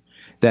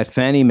that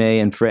Fannie Mae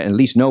and Freddie, at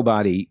least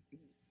nobody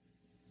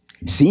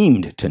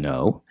seemed to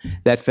know,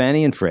 that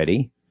Fannie and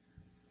Freddie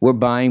were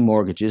buying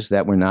mortgages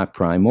that were not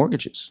prime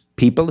mortgages.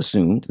 People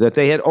assumed that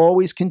they had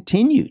always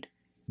continued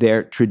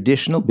their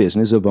traditional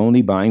business of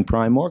only buying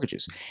prime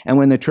mortgages. And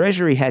when the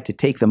Treasury had to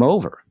take them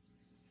over,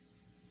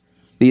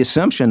 the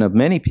assumption of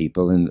many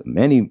people and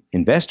many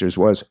investors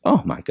was,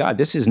 oh my God,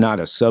 this is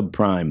not a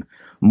subprime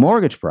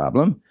mortgage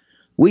problem.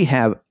 We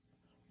have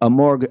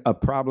a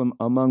problem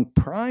among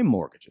prime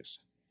mortgages.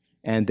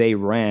 And they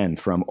ran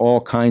from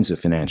all kinds of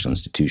financial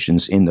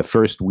institutions in the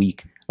first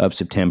week of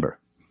September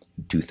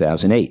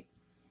 2008.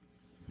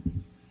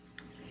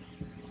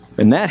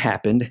 When that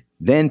happened,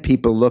 then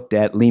people looked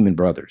at Lehman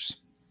Brothers.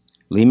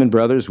 Lehman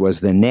Brothers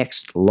was the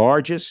next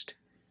largest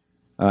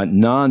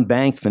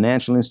non-bank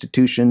financial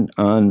institution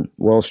on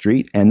Wall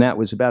Street, and that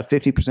was about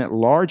 50%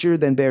 larger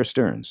than Bear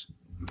Stearns.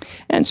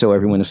 And so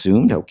everyone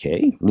assumed,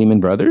 okay, Lehman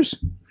Brothers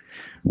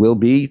will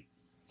be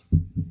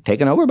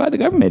taken over by the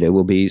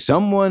government.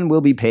 Someone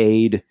will be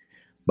paid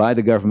by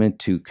the government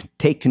to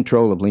take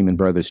control of Lehman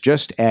Brothers,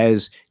 just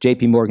as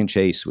J.P. Morgan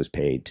Chase was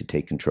paid to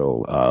take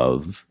control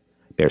of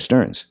Bear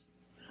Stearns.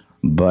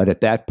 But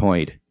at that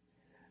point,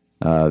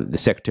 the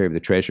Secretary of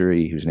the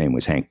Treasury, whose name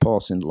was Hank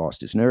Paulson,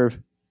 lost his nerve,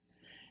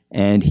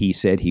 and he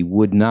said he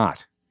would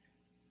not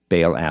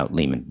bail out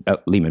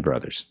Lehman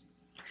Brothers.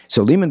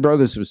 So Lehman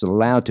Brothers was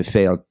allowed to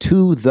fail,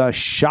 to the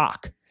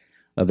shock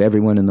of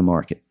everyone in the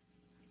market.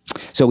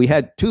 So we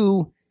had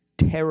two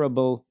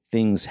terrible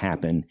things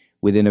happen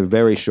within a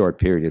very short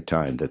period of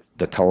time.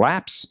 The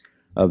collapse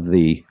of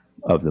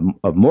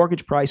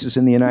mortgage prices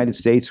in the United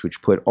States,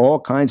 which put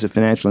all kinds of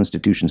financial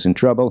institutions in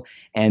trouble,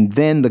 and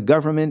then the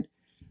government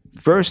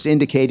first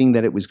indicating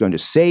that it was going to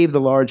save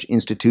the large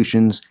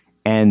institutions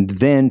and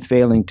then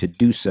failing to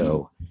do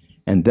so.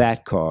 And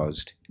that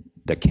caused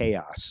the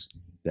chaos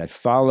that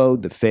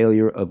followed the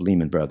failure of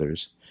Lehman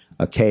Brothers,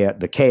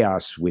 the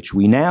chaos which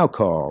we now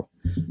call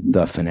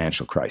the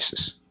financial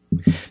crisis.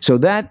 So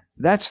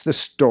that's the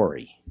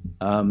story.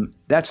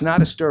 That's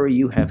not a story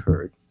you have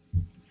heard.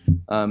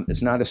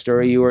 It's not a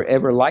story you are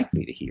ever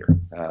likely to hear,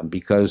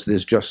 because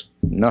there's just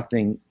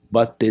nothing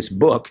but this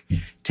book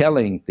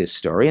telling this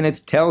story, and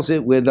it tells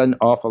it with an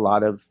awful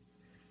lot of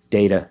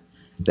data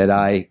that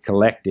I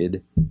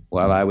collected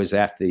while I was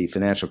at the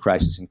Financial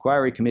Crisis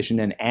Inquiry Commission,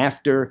 and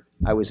after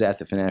I was at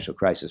the Financial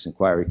Crisis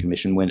Inquiry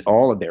Commission, when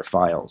all of their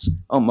files,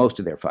 most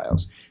of their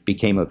files,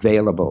 became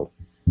available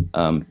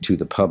to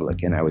the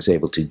public, and I was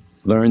able to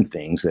learn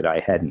things that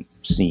I hadn't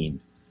seen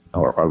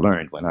or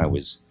learned when I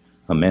was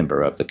a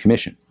member of the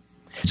commission.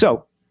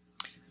 So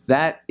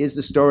that is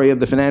the story of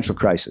the financial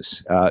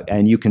crisis,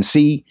 and you can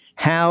see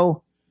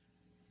how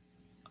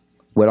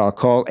what I'll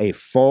call a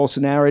false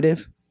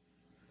narrative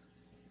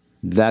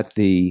that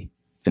the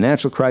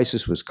financial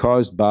crisis was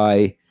caused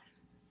by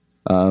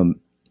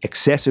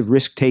excessive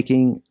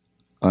risk-taking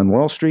on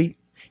Wall Street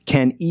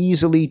can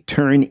easily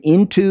turn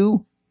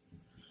into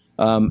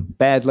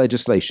bad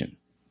legislation,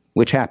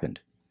 which happened,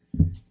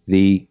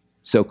 the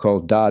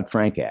so-called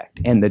Dodd-Frank Act.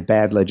 And that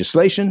bad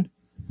legislation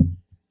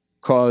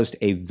caused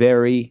a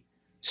very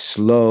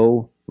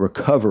slow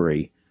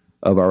recovery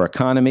of our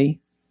economy.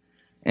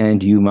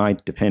 And you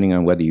might, depending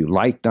on whether you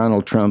like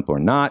Donald Trump or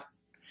not,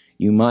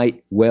 you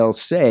might well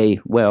say,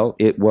 well,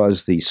 it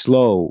was the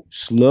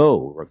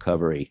slow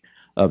recovery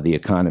of the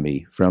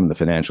economy from the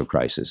financial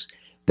crisis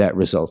that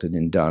resulted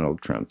in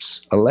Donald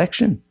Trump's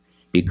election,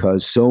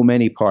 because so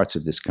many parts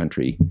of this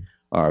country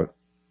are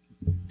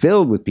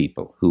filled with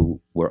people who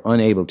were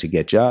unable to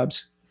get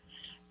jobs,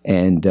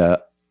 and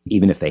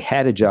even if they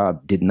had a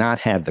job, did not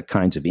have the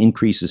kinds of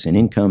increases in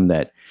income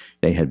that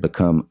they had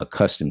become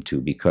accustomed to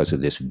because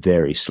of this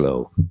very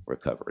slow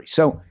recovery.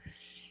 So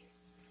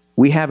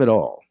we have it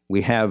all.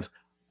 We have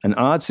an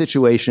odd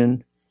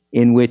situation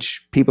in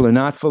which people are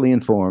not fully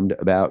informed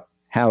about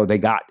how we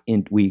got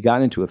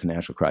into a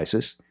financial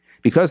crisis.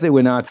 Because they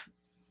were not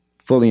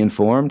fully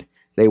informed,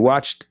 they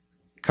watched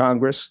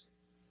Congress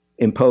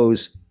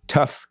impose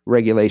tough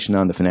regulation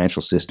on the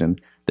financial system.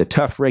 The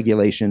tough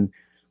regulation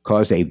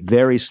caused a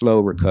very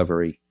slow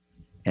recovery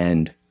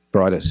and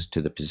brought us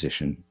to the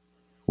position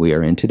we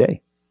are in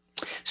today.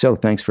 So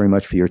thanks very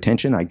much for your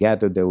attention. I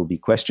gather there will be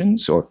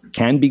questions, or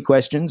can be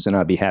questions, and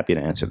I'll be happy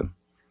to answer them.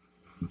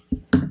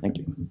 Thank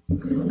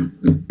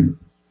you.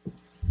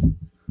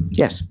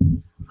 Yes.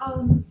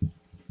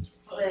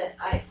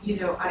 I think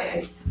you're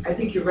right. I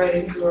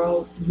think we're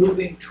all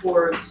moving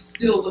towards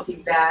still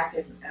looking back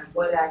and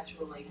what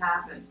actually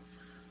happened.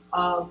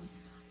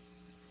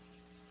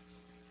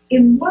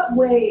 In what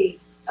way,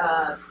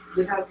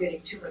 without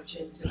getting too much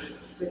into the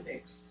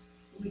specifics,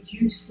 would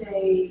you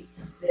say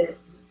that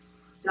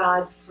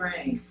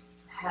Dodd-Frank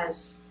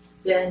has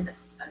been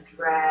a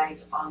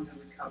drag on the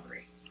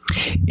recovery?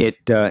 It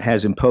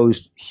has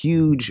imposed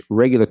huge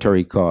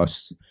regulatory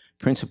costs,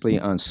 principally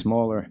on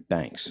smaller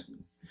banks,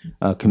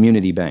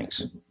 community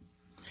banks.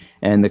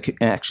 And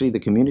actually, the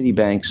community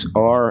banks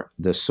are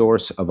the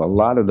source of a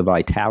lot of the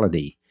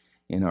vitality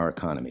in our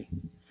economy,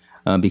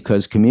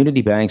 because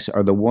community banks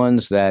are the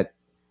ones that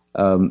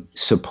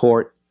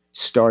support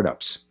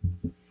startups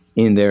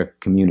in their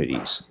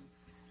communities,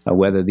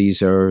 whether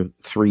these are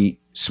three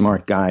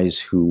smart guys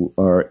who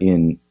are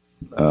in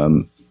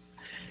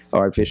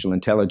artificial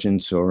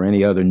intelligence or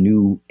any other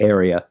new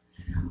area,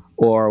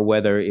 or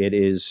whether it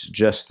is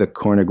just the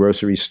corner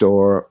grocery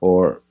store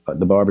or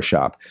the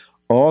barbershop.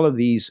 All of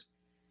these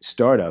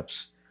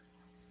startups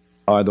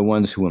are the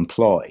ones who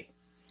employ.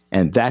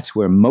 And that's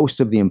where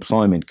most of the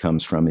employment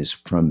comes from, is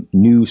from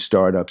new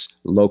startups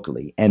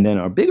locally. And then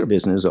our bigger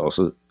businesses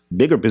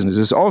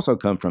also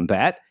come from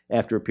that.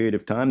 After a period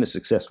of time, the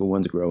successful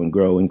ones grow and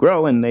grow and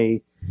grow, and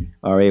they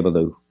are able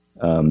to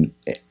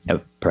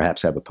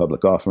perhaps have a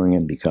public offering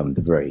and become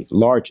the very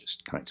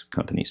largest kinds of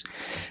companies.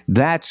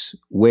 That's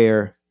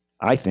where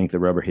I think the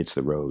rubber hits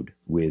the road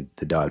with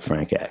the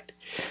Dodd-Frank Act.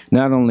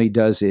 Not only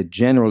does it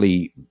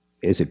generally,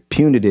 is it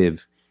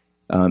punitive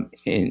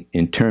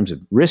in terms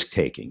of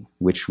risk-taking,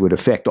 which would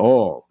affect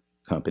all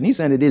companies,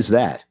 and it is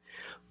that,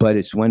 but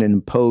it's when it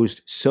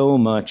imposed so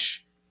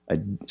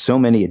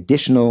many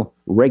additional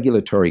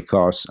regulatory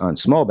costs on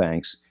small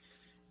banks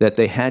that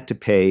they had to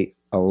pay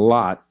a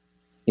lot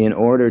in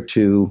order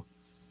to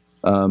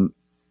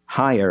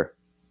hire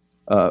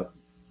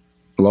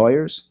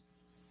lawyers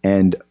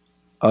and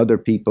other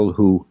people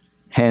who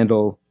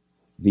handle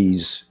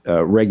these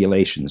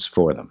regulations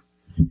for them.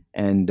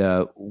 And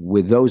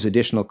with those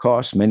additional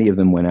costs, many of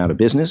them went out of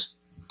business.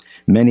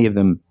 Many of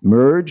them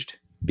merged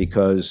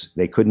because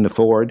they couldn't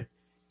afford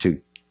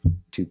to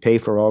pay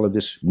for all of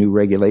this new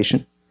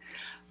regulation.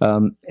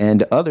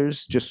 And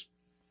others just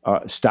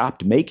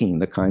stopped making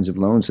the kinds of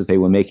loans that they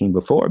were making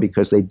before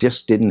because they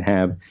just didn't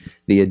have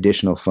the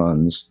additional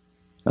funds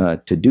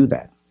to do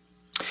that.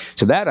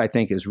 So that, I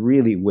think, is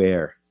really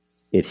where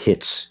it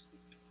hits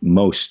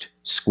most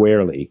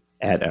squarely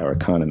at our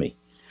economy.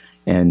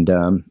 And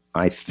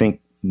I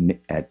think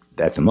at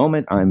the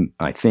moment,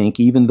 I think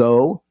even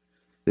though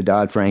the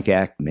Dodd-Frank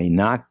Act may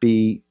not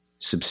be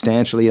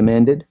substantially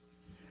amended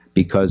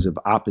because of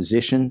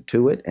opposition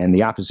to it, and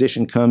the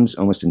opposition comes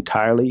almost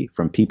entirely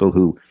from people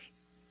who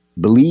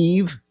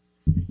believe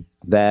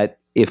that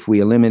if we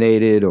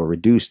eliminated or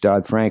reduced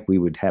Dodd-Frank, we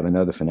would have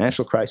another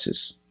financial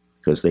crisis,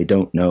 because they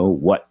don't know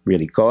what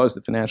really caused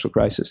the financial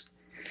crisis.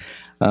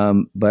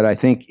 But I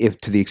think if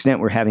to the extent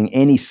we're having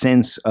any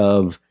sense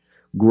of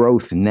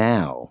growth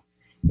now,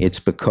 it's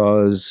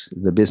because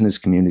the business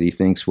community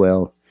thinks,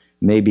 well,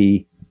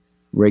 maybe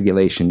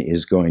regulation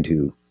is going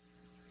to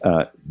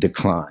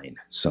decline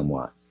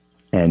somewhat,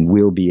 and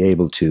we'll be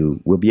able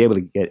to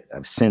get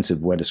a sense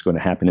of what is going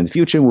to happen in the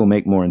future. We'll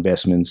make more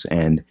investments,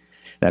 and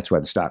that's why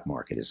the stock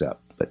market is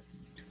up. But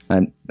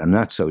I'm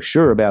not so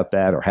sure about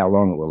that or how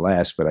long it will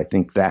last. But I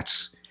think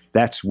that's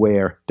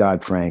where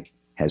Dodd-Frank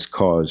has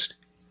caused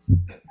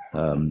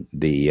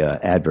the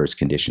adverse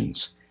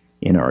conditions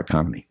in our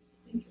economy.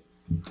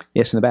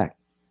 Yes, in the back.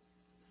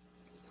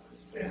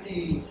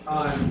 Any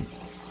time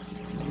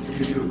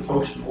you do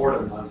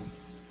post-mortem on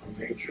a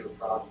major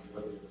problem,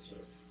 whether it's an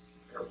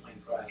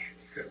airplane crash or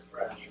a ship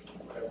crash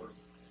or whatever,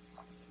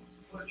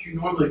 what you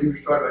normally do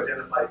is try to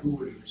identify who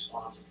was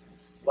responsible,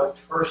 what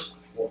person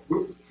or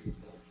group of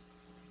people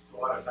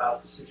brought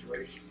about the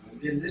situation.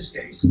 And in this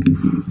case, the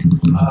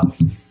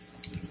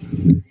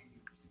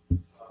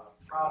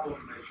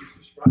problem as you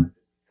described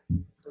it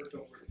occurred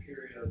over a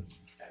period of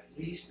at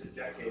least a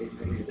decade,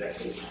 maybe a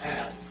decade and a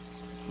half,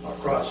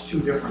 across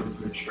two different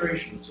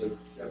administrations, a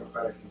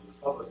Democratic and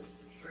Republican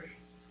administration.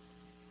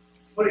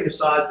 Putting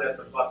aside that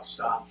the buck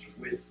stops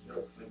with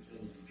Bill Clinton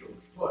and George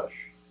Bush,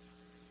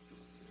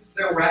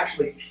 there were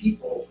actually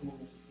people who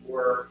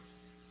were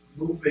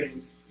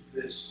moving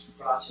this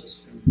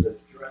process in the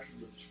direction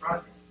you're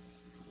describing.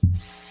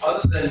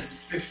 Other than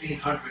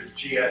 1,500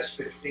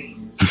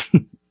 GS-15s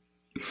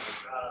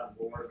got on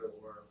board or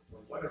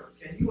whatever,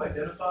 can you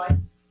identify who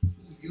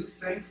you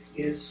think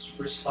is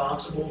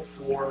responsible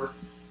for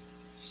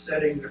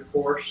setting the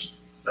course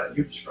that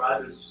you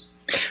describe as,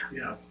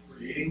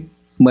 creating?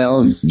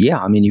 Well, yeah,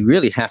 I mean, you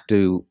really have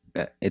to,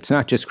 it's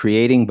not just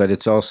creating, but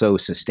it's also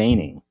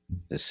sustaining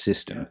the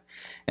system.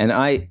 And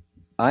I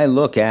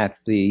look at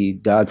the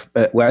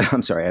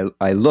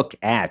I look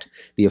at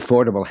the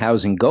affordable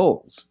housing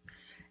goals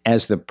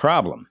as the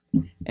problem.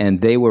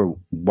 And they were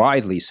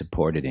widely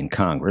supported in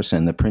Congress,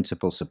 and the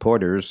principal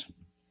supporters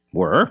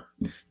were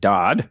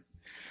Dodd,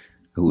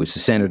 who was a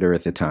senator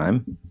at the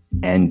time,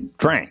 and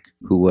Frank,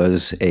 who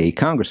was a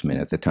congressman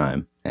at the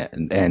time.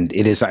 And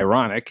it is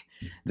ironic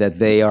that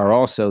they are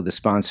also the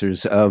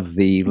sponsors of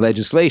the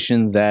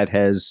legislation that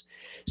has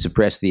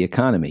suppressed the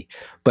economy.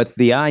 But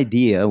the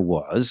idea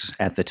was,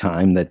 at the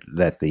time that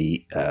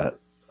the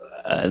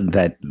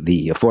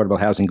affordable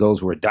housing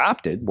goals were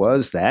adopted,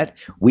 was that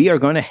we are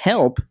going to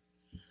help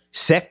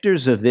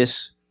sectors of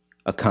this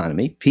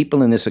economy,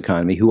 people in this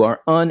economy who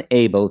are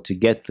unable to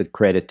get the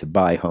credit to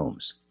buy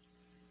homes.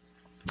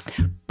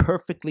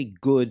 Perfectly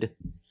good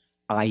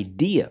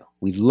idea.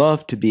 We'd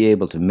love to be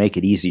able to make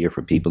it easier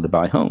for people to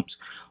buy homes,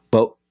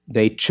 but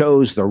they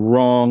chose the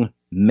wrong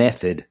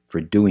method for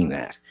doing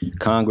that.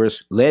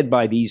 Congress, led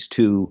by these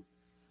two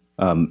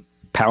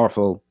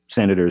powerful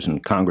senators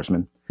and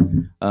congressmen,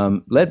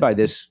 led by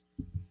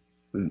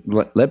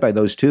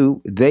those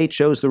two, they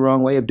chose the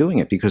wrong way of doing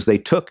it because they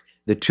took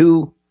the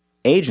two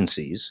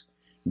agencies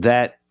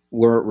that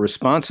were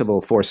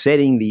responsible for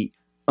setting the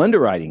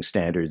underwriting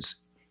standards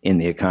in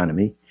the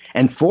economy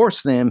and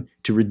forced them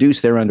to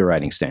reduce their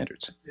underwriting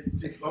standards.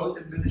 Did both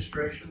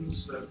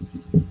administrations,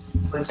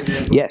 Clinton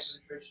and Bush yes.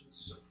 administrations,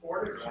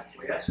 support it or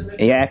acquiesce in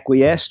it?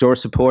 Acquiesced or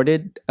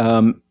supported.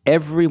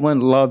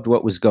 Everyone loved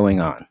what was going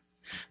on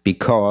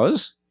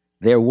because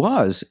there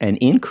was an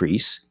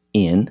increase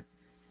in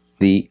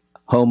the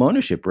home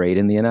ownership rate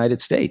in the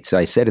United States.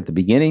 I said at the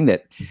beginning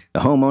that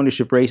the home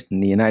ownership rate in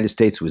the United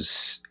States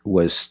was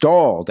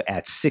stalled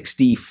at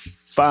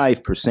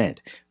 65%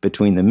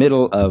 between the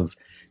middle of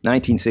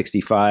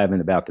 1965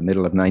 and about the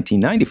middle of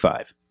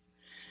 1995.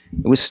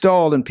 It was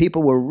stalled, and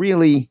people were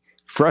really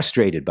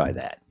frustrated by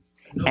that.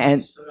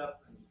 And stood up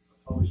and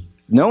opposed it.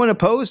 No one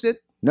opposed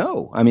it?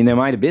 No. I mean, there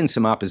might have been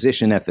some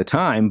opposition at the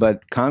time,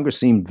 but Congress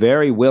seemed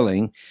very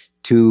willing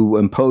to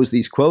impose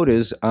these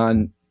quotas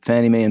on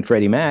Fannie Mae and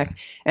Freddie Mac.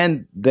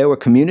 And there were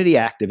community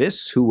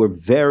activists who were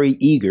very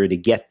eager to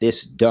get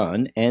this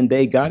done, and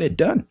they got it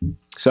done.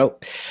 So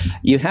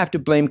you have to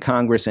blame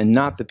Congress and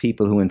not the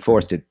people who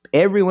enforced it.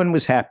 Everyone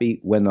was happy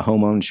when the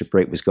home ownership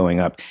rate was going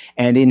up.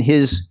 And in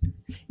his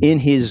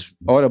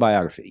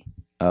autobiography,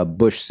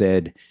 Bush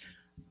said,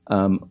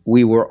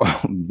 we were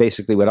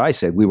basically what I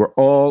said, we were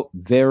all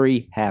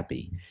very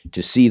happy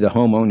to see the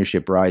home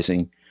ownership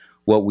rising.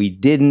 What we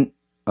didn't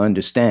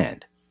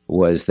understand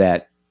was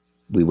that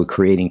we were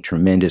creating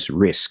tremendous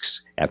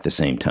risks at the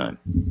same time.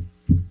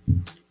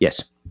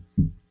 Yes.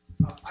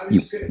 I was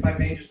just, if I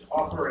may just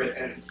offer it,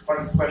 and it's part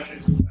of the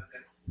question,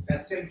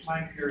 that same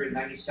time period,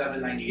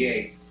 97,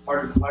 98,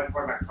 part of my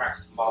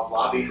practice involved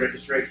lobbying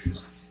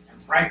registrations,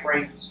 and Frank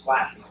Reagan was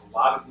splashing a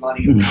lot of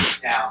money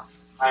around town,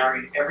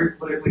 hiring every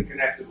politically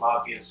connected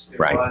lobbyist there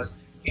was,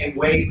 in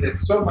ways that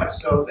so much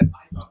so that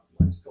I thought,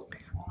 what's going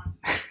on?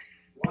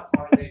 What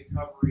are they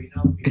covering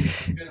up? Because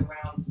I've been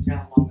around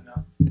town long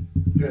enough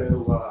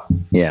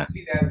to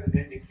see that as an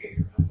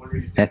indicator. I'm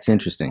wondering if that's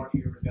interesting. Part of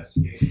your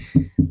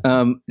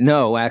investigation.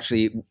 No,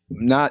 actually,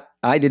 not.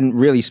 I didn't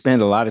really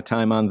spend a lot of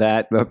time on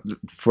that.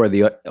 For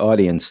the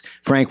audience,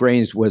 Frank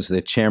Reagan was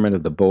the chairman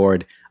of the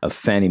board of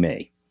Fannie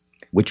Mae,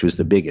 which was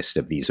the biggest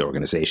of these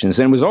organizations,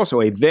 and was also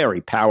a very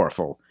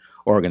powerful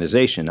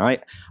organization.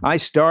 I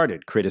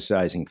started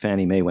criticizing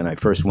Fannie Mae when I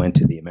first went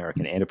to the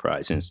American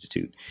Enterprise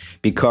Institute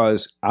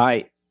because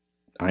I'm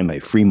a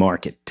free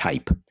market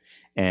type.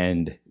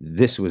 And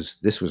this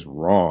was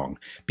wrong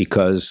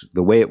because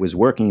the way it was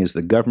working is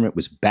the government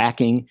was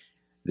backing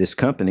this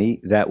company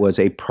that was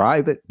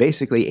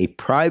basically a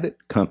private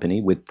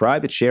company with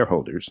private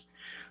shareholders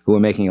who were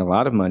making a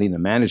lot of money. The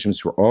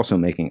managements were also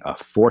making a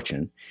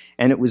fortune.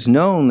 And it was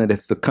known that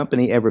if the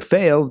company ever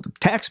failed, the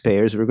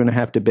taxpayers were going to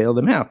have to bail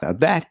them out. Now,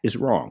 that is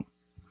wrong.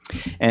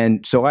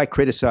 And so I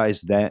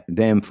criticized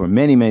them for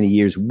many, many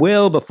years,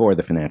 well before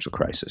the financial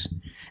crisis.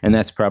 And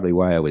that's probably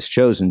why I was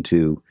chosen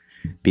to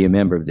be a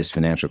member of this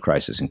Financial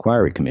Crisis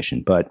Inquiry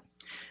Commission. But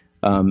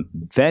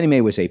Fannie Mae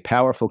was a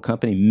powerful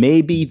company,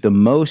 maybe the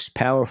most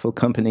powerful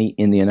company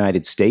in the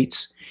United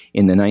States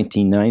in the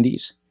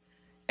 1990s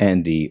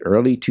and the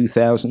early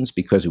 2000s,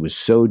 because it was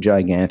so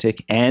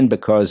gigantic and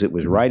because it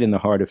was right in the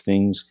heart of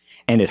things,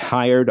 and it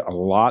hired a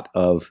lot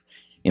of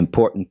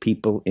important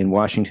people in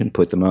Washington,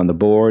 put them on the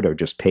board or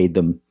just paid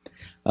them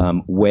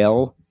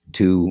well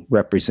to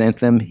represent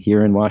them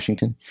here in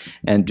Washington.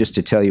 And just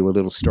to tell you a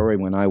little story,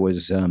 when I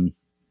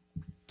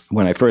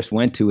first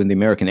went to the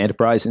American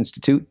Enterprise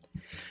Institute,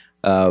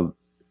 a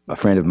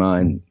friend of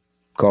mine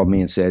called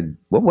me and said,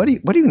 well, what are you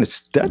going to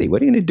study?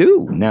 What are you going to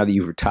do now that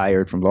you've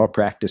retired from law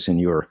practice and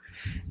you're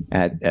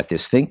at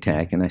this think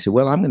tank? And I said,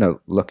 well, I'm going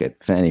to look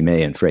at Fannie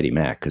Mae and Freddie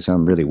Mac because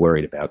I'm really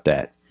worried about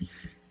that.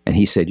 And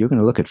he said, you're going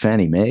to look at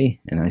Fannie Mae?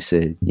 And I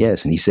said,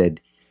 yes. And he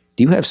said,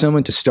 do you have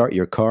someone to start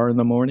your car in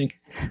the morning?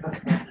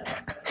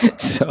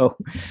 So,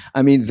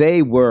 I mean,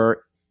 they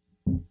were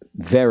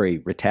very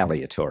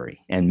retaliatory,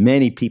 and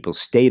many people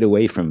stayed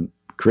away from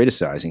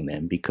criticizing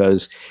them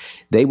because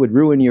they would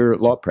ruin your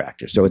law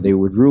practice, or they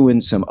would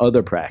ruin some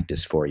other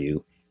practice for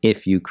you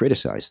if you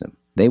criticized them.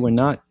 They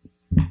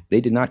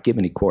did not give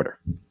any quarter.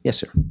 Yes,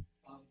 sir.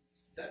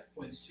 That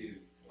points to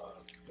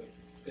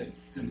an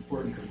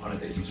important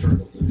component that you sort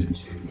of alluded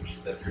to, which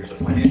is that there's a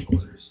financial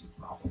literacy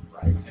problem,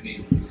 right? I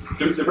mean,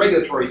 the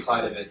regulatory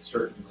side of it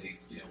certainly,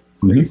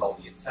 creates all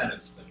the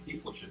incentives, but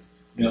people should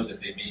know that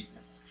they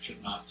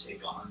should not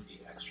take on the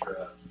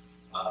extra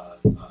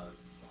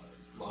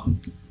loan.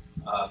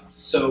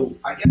 So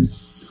I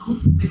guess who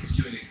do you think is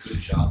doing a good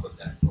job of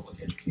that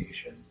public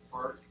education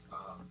part?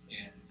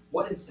 And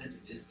what incentive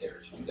is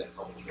there to do that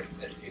public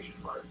education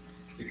part?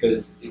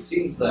 Because it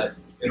seems that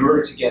in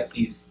order to get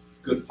these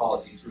good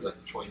policies through, like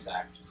the Choice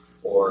Act,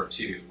 or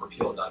to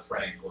repeal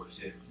Dodd-Frank, or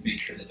to make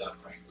sure that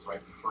Dodd-Frank was right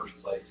in the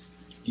first place,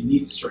 you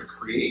need to sort of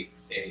create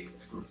a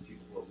group of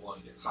people who are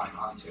willing to sign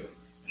on to it.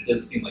 And it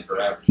doesn't seem like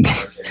your average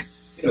American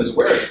is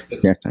aware of it because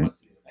of the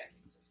complexity of the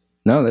banking system.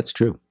 No, that's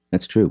true.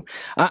 That's true.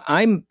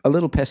 I'm a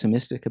little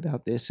pessimistic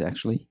about this,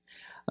 actually,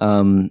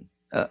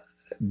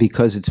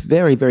 because it's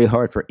very, very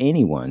hard for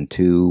anyone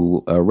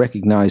to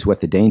recognize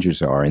what the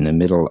dangers are in the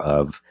middle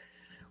of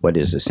what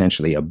is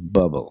essentially a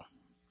bubble.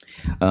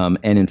 And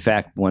in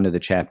fact, one of the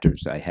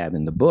chapters I have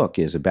in the book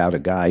is about a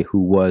guy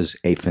who was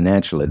a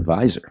financial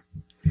advisor.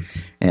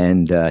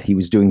 And he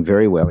was doing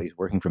very well. He's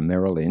working for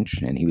Merrill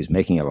Lynch, and he was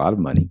making a lot of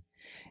money.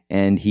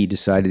 And he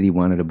decided he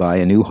wanted to buy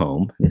a new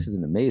home. This is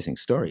an amazing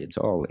story. It's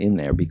all in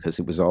there because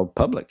it was all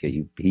public.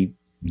 He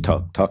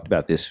talked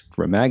about this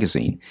for a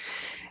magazine.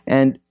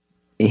 And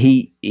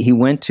he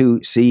went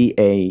to see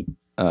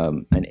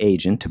an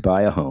agent to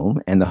buy a home,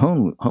 and the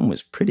home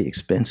was pretty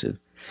expensive.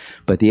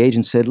 But the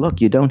agent said,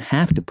 look, you don't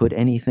have to put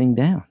anything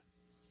down.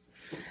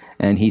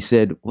 And he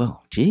said,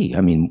 well, gee, I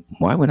mean,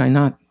 why would I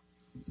not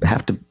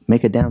have to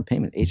make a down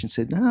payment? The agent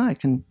said, no, I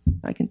can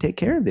take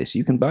care of this.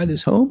 You can buy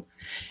this home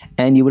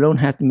and you don't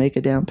have to make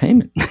a down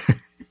payment.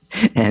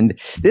 And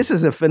this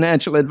is a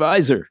financial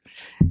advisor.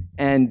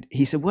 And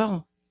he said,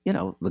 well,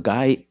 the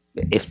guy,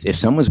 if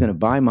someone's going to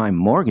buy my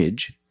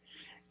mortgage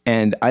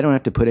and I don't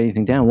have to put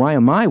anything down, why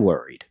am I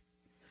worried?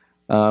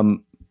 Why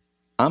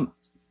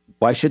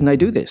shouldn't I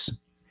do this?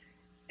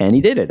 And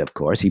he did it, of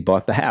course. He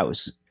bought the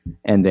house.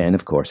 And then,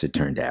 of course, it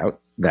turned out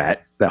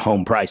that the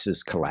home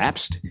prices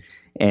collapsed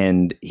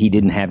and he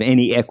didn't have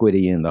any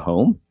equity in the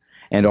home,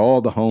 and all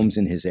the homes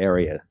in his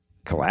area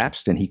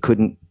collapsed, and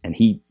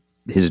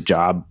his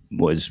job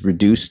was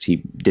reduced. He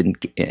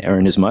didn't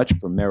earn as much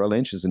from Merrill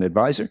Lynch as an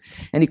advisor,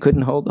 and he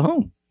couldn't hold the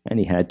home. And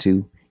he had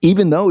to,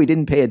 even though he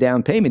didn't pay a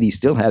down payment, he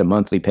still had a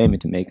monthly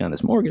payment to make on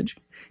his mortgage,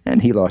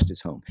 and he lost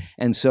his home.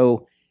 And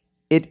so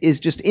it is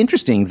just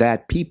interesting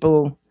that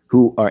people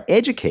who are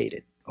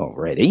educated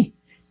already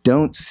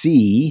don't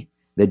see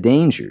the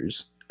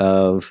dangers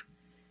of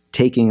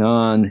taking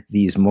on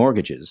these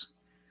mortgages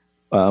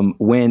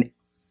when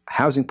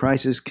housing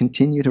prices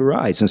continue to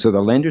rise. And so the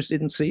lenders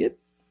didn't see it,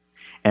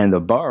 and the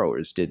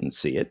borrowers didn't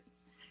see it,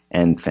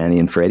 and Fannie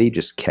and Freddie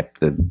just kept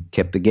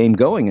the game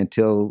going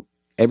until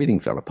everything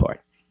fell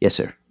apart. Yes,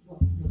 sir.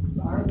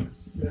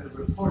 The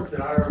reports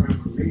that I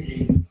remember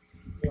reading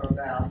were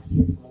about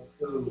people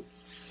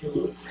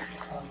who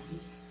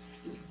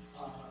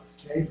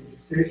made the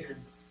decision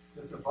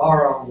that the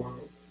borrower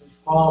was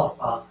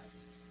qualified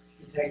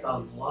to take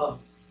on the loan,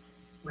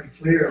 when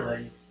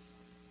clearly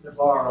the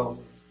borrower was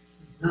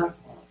not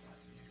qualified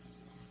to take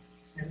on the loan.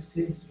 And it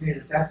seems to me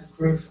that that's a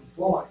crucial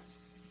point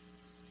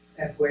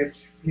at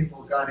which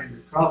people got into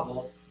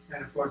trouble.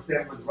 And of course,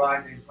 then with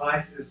rising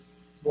prices,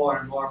 more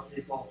and more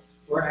people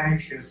were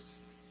anxious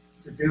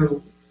to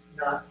do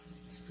not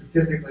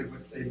specifically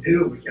what they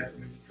do would get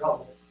them into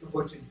trouble, but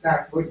which in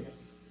fact would get them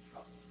into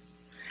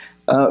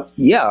trouble.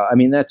 Yeah, I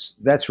mean,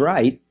 that's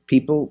right.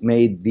 people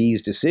made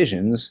these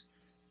decisions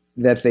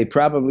that they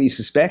probably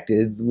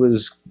suspected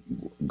was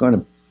going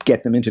to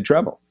get them into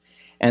trouble.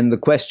 And the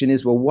question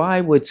is, well, why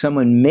would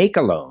someone make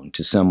a loan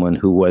to someone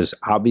who was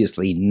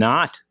obviously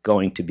not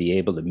going to be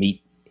able to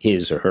meet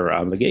his or her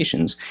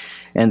obligations?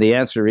 And the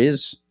answer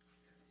is,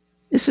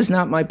 this is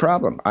not my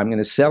problem. I'm going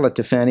to sell it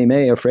to Fannie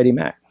Mae or Freddie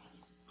Mac,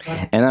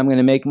 and I'm going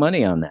to make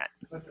money on that.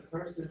 But the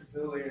person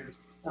who is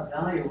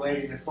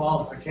evaluating the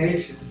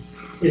qualification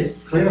is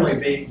clearly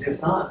being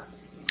dishonest.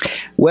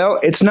 Well,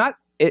 it's not.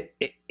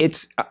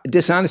 It's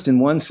dishonest in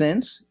one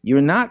sense.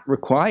 You're not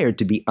required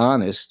to be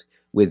honest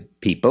with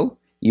people.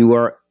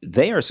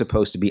 They are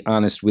supposed to be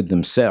honest with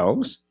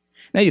themselves.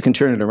 Now you can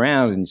turn it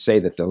around and say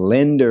that the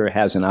lender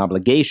has an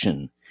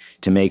obligation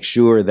to make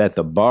sure that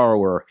the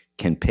borrower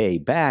can pay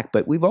back,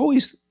 but we've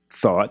always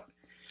thought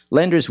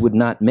lenders would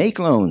not make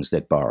loans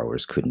that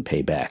borrowers couldn't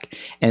pay back.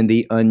 And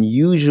the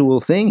unusual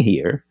thing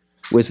here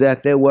was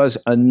that there was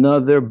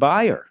another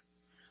buyer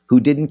who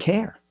didn't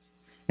care,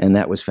 and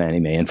that was Fannie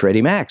Mae and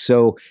Freddie Mac.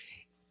 So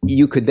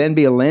you could then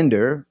be a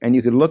lender, and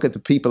you could look at the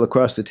people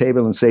across the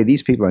table and say,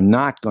 these people are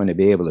not going to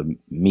be able to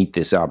meet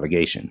this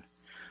obligation.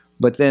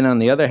 But then on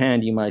the other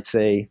hand, you might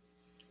say,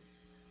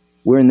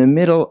 we're in the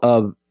middle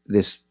of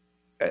this,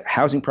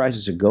 housing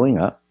prices are going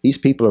up. These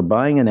people are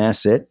buying an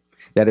asset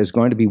that is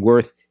going to be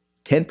worth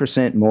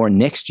 10% more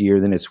next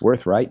year than it's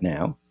worth right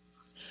now.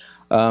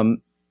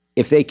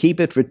 If they keep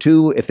it for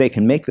if they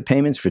can make the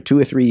payments for 2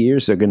 or 3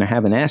 years, they're going to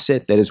have an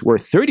asset that is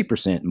worth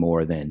 30%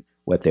 more than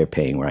what they're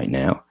paying right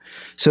now.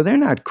 So they're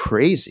not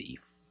crazy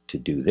to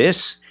do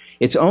this.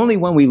 It's only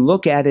when we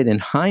look at it in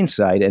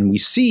hindsight and we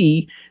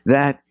see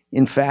that,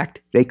 in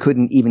fact, they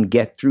couldn't even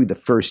get through the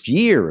first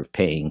year of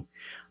paying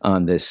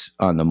on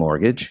the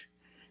mortgage,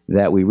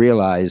 that we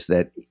realize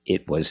that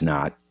it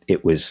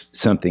was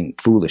something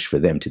foolish for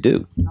them to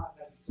do. Not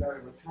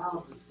necessarily with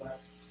houses,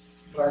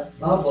 but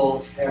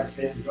bubbles have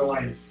been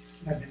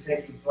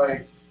taking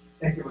place.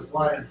 I think it was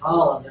one in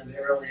Holland in the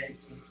early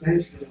 18th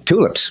century.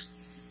 Tulips.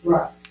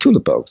 Right.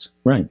 Tulip bulbs,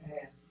 right.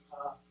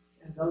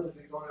 And those have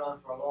been going on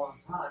for a long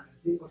time.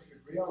 And people should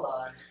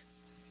realize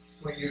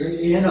when you're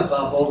in a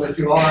bubble that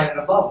you are in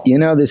a bubble. You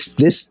know,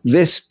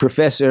 this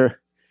professor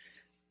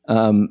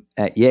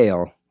at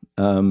Yale,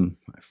 I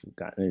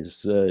forgot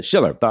his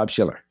Schiller, Bob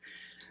Schiller.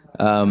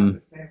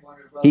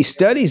 He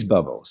studies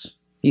bubbles.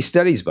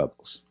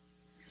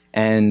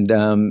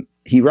 And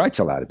he writes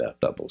a lot about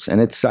bubbles, and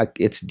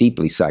it's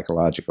deeply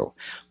psychological.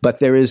 But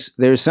there is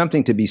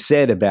something to be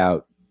said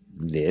about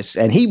this,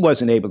 and he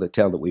wasn't able to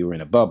tell that we were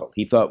in a bubble.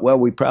 He thought, well,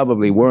 we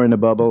probably were in a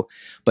bubble,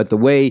 but the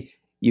way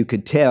you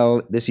could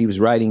tell this, he was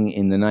writing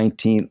in the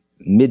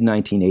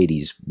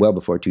mid-1980s, well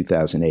before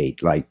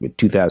 2008, like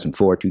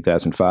 2004,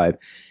 2005,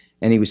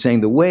 and he was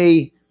saying the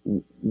way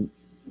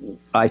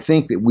I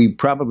think that we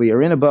probably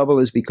are in a bubble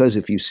is because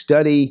if you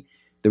study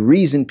the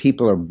reason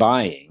people are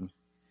buying,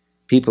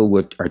 people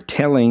are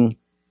telling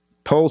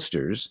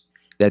pollsters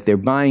that they're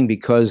buying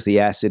because the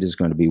house is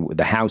going to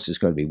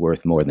be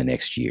worth more the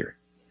next year.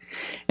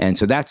 And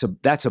so that's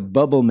a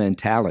bubble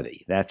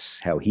mentality.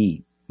 That's how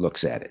he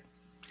looks at it.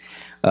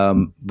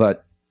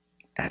 But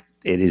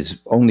it is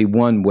only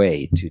one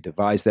way to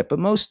devise that. But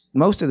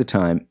most of the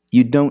time,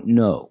 you don't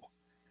know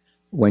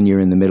when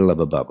you're in the middle of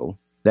a bubble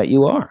that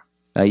you are.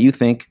 You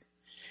think,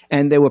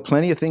 and there were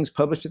plenty of things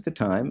published at the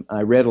time.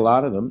 I read a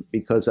lot of them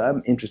because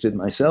I'm interested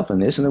myself in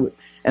this.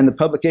 And the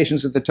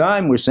publications at the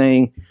time were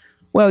saying,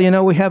 well, you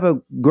know, we have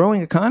a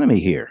growing economy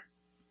here.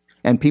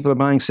 And people are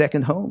buying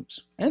second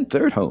homes and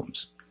third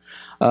homes.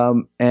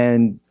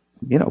 And,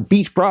 you know,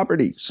 beach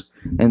properties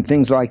and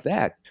things like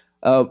that.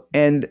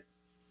 And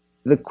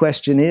the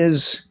question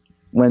is,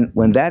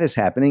 when that is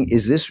happening,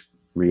 is this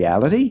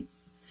reality?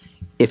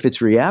 If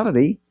it's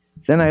reality,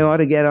 then I ought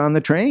to get on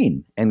the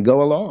train and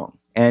go along.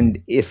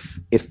 And if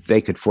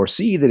they could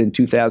foresee that in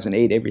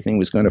 2008 everything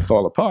was going to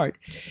fall apart,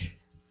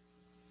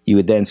 you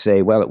would then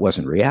say, well, it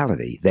wasn't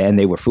reality. Then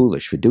they were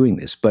foolish for doing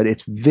this. But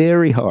it's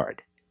very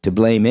hard to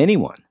blame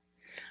anyone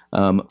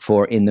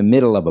for, in the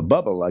middle of a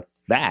bubble like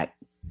that,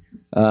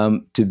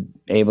 to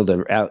be able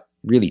to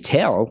really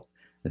tell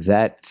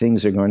that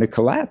things are going to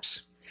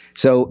collapse.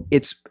 So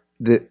it's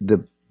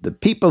the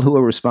people who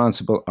are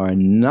responsible are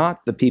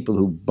not the people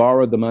who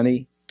borrowed the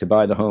money to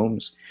buy the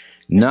homes,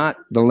 not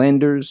the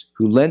lenders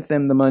who lent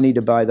them the money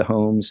to buy the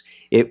homes.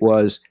 It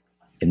was,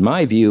 in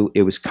my view,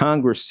 it was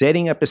Congress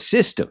setting up a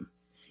system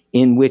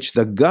in which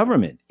the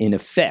government, in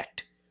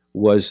effect,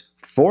 was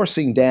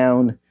forcing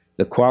down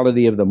the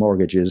quality of the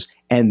mortgages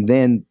and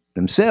then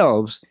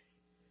themselves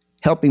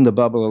helping the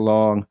bubble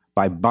along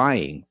by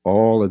buying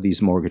all of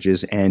these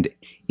mortgages and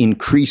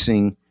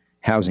increasing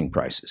housing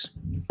prices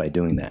by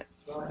doing that.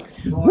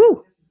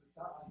 Woo!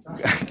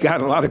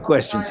 Got a lot of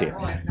questions here.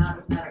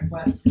 Not a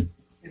question.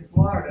 In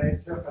Florida,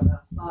 it took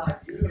about 5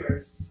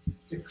 years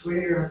to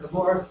clear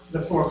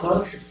the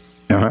foreclosure.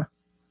 Uh-huh.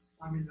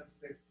 I mean,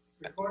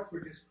 the courts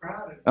were just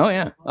crowded. Oh,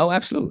 yeah. Oh,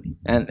 absolutely.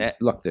 And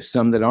look, there's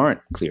some that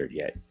aren't cleared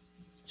yet.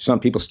 Some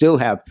people still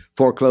have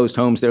foreclosed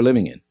homes they're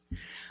living in.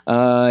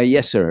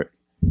 Yes, sir.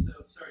 So,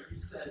 sorry, you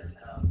said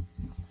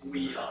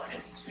we are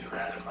heading to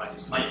ratify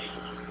this might be.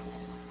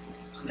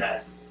 So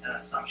that's an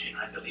assumption,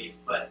 I believe.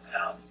 But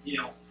how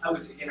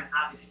is it going to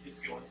happen if it's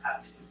going to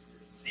happen? Is it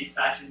the same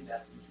fashion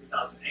that in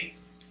 2008?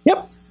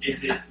 Yep.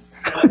 Is it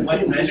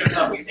what measures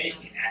are we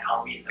taking? And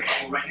are we in the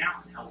bubble right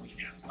now? And how we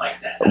know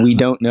like that? We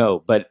don't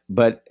know, but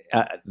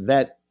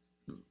that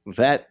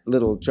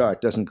little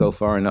chart doesn't go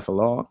far enough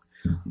along.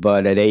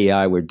 But at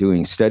AEI, we're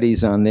doing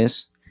studies on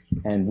this,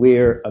 and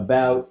we're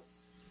about,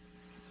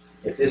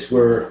 if this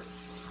were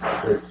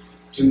the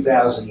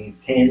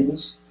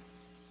 2010s,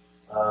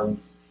 we're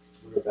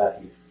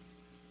about here.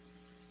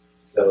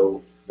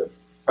 So the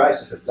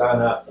prices have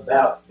gone up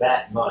about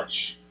that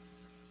much,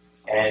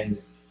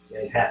 and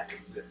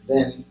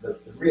then the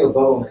real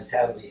bubble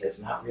mentality has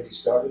not really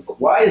started. But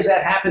why is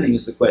that happening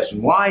is the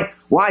question. Why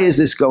is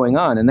this going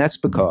on? And that's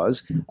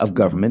because of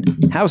government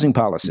housing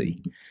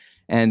policy.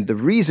 And the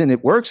reason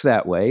it works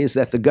that way is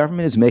that the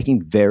government is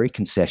making very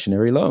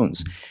concessionary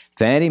loans.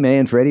 Fannie Mae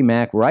and Freddie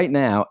Mac right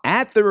now,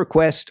 at the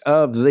request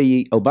of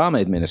the Obama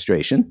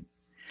administration,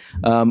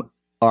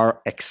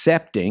 are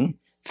accepting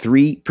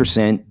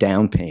 3%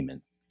 down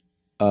payment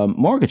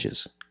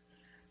mortgages.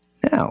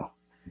 Now,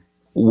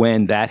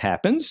 when that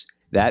happens,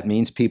 that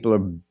means people are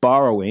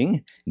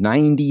borrowing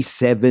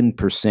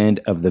 97%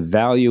 of the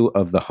value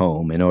of the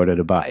home in order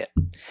to buy it.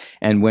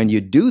 And when you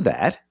do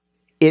that,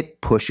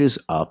 it pushes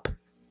up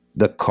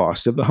the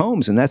cost of the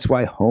homes, and that's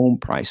why home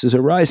prices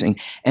are rising.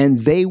 And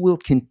they will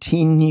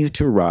continue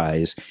to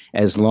rise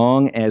as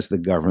long as the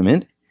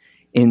government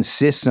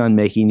insists on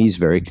making these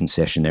very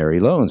concessionary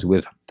loans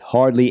with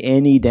hardly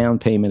any down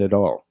payment at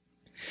all.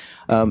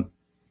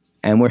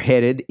 And we're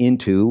headed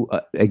into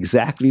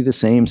exactly the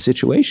same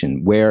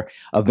situation where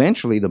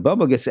eventually the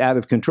bubble gets out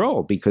of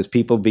control because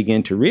people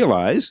begin to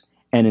realize,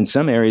 and in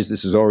some areas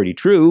this is already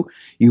true,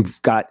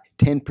 you've got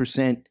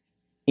 10%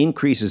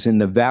 increases in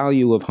the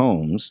value of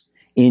homes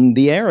in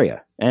the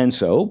area. And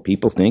so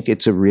people think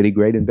it's a really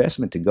great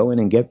investment to go in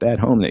and get that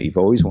home that you've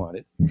always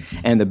wanted.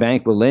 And the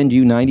bank will lend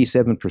you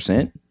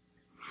 97%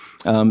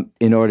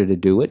 in order to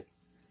do it.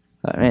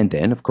 And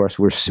then, of course,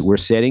 we're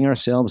setting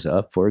ourselves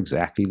up for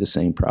exactly the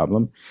same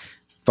problem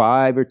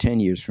 5 or 10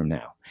 years from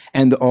now.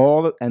 And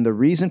the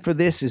reason for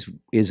this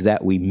is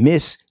that we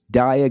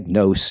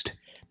misdiagnosed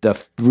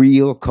the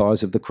real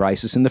cause of the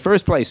crisis in the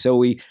first place. So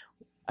we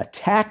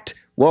attacked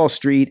Wall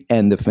Street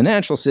and the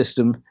financial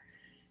system,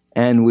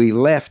 and we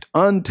left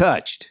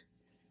untouched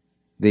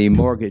the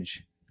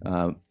mortgage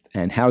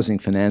and housing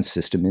finance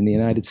system in the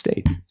United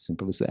States. It's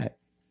simple as that.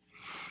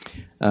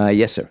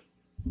 Yes, sir.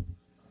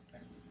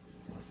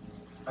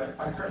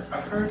 I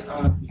heard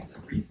Mr.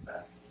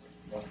 Greenspan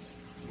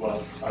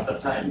was at the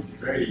time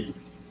very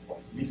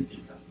optimistic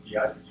and the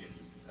attitude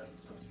that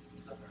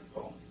subprime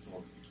loans.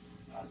 So,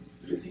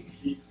 do you think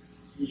he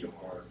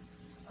or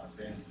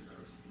Ben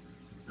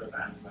the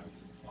bank might be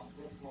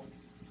responsible for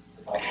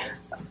the bubble?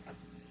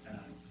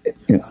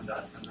 And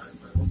that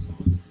also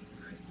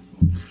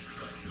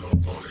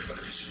global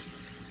regulation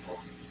of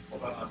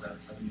Obama's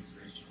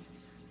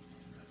administration's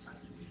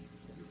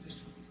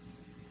positions.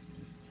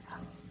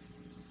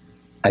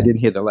 I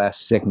didn't hear the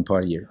last second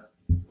part of your.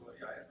 So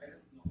I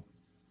don't know.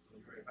 So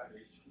your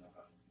evaluation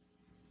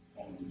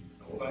on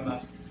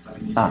Obama's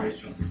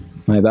administration.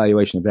 My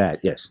evaluation of that,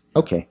 yes.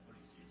 Okay.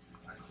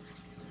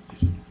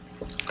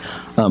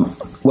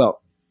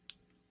 Well,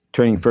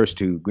 turning first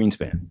to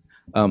Greenspan,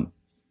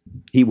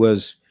 he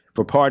was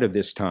for part of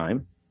this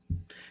time,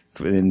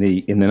 in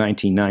the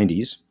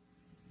 1990s,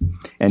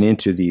 and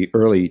into the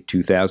early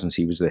 2000s,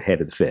 he was the head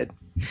of the Fed,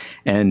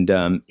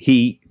 and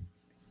he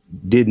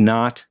did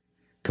not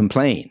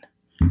complain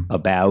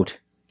about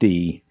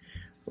the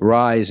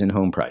rise in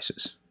home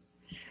prices.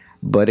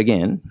 But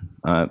again,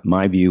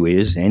 my view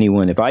is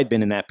if I'd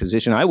been in that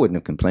position, I wouldn't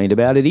have complained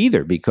about it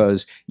either,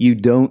 because you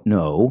don't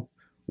know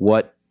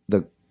what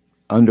the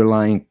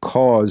underlying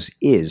cause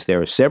is.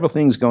 There are several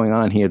things going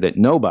on here that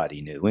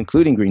nobody knew,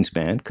 including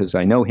Greenspan, because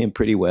I know him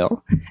pretty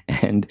well,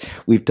 and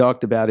we've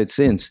talked about it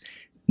since.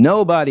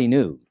 Nobody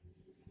knew.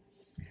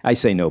 I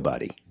say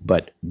nobody,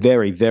 but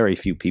very, very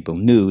few people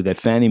knew that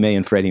Fannie Mae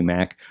and Freddie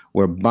Mac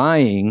were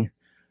buying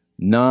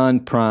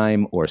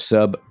non-prime or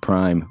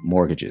subprime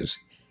mortgages.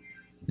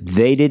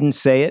 They didn't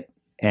say it,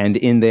 and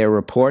in their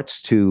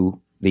reports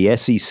to the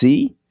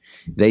SEC,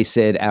 they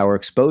said our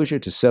exposure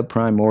to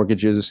subprime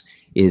mortgages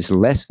is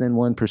less than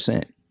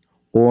 1%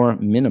 or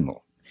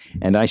minimal.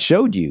 And I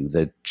showed you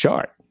the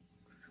chart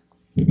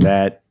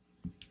that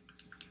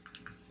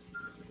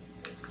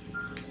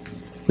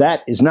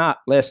is not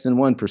less than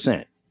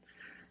 1%.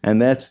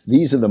 And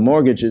these are the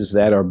mortgages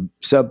that are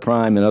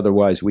subprime and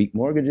otherwise weak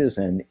mortgages,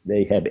 and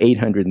they have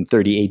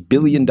 $838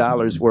 billion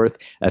worth.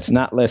 That's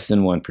not less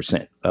than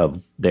 1%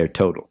 of their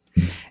total.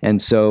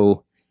 And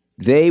so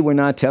they were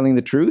not telling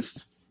the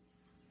truth,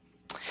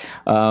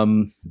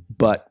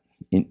 but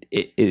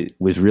it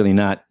was really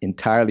not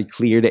entirely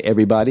clear to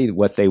everybody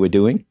what they were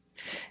doing,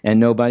 and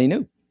nobody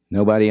knew.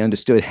 Nobody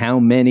understood how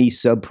many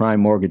subprime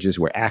mortgages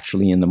were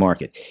actually in the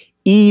market,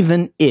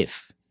 even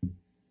if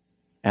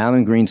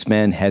Alan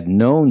Greenspan had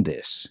known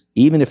this,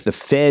 even if the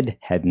Fed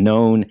had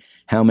known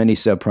how many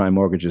subprime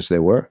mortgages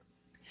there were,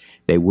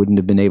 they wouldn't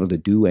have been able to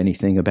do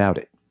anything about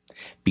it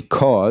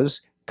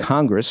because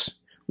Congress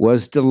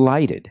was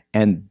delighted,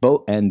 and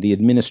the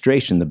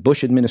administration, the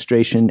Bush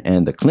administration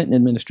and the Clinton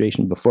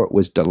administration before it,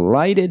 was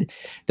delighted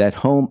that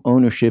home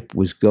ownership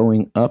was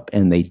going up,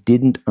 and they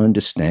didn't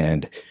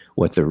understand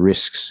what the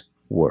risks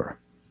were.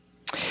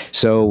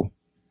 So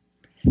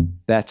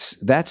that's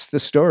the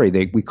story.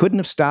 We couldn't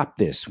have stopped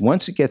this.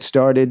 Once it gets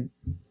started,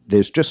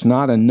 there's just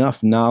not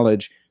enough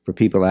knowledge for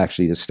people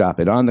actually to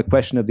stop it. On the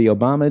question of the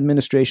Obama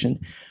administration,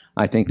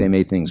 I think they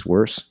made things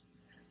worse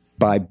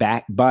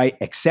by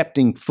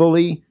accepting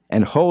fully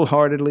and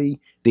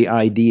wholeheartedly the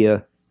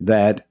idea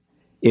that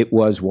it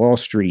was Wall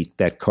Street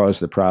that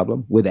caused the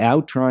problem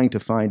without trying to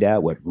find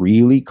out what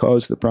really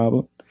caused the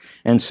problem.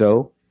 And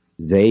so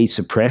they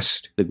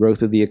suppressed the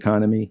growth of the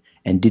economy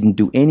and didn't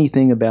do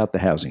anything about the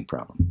housing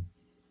problem.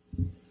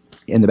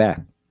 In the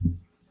back.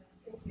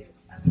 Thank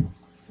you.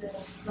 The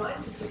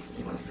crisis of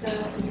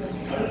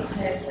 2008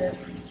 had a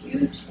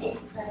huge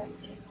impact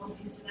on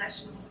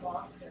international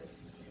markets.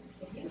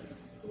 Can you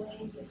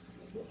explain this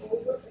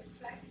over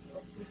effect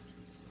of this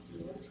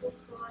financial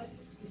crisis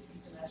in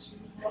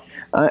international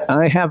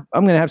markets?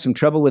 I'm going to have some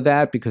trouble with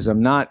that because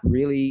I'm not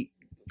really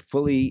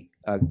fully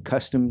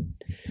accustomed.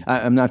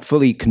 I'm not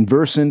fully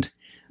conversant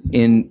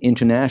in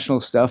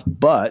international stuff,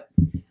 but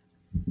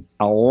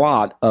a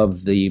lot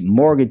of the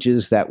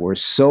mortgages that were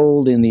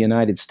sold in the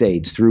United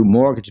States through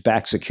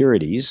mortgage-backed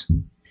securities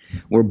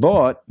were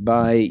bought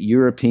by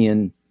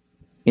European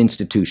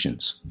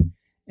institutions.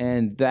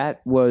 And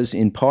that was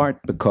in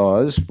part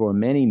because for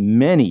many,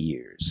 many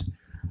years,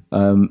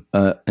 an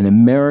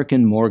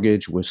American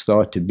mortgage was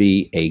thought to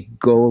be a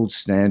gold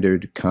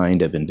standard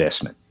kind of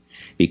investment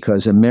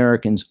because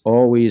Americans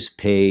always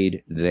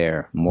paid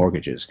their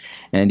mortgages.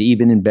 And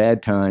even in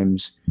bad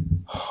times,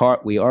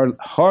 we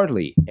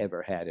hardly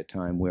ever had a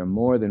time where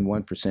more than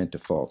 1%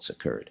 defaults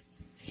occurred.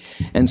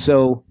 And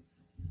so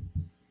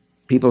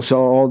people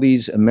saw all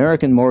these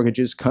American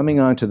mortgages coming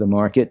onto the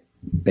market.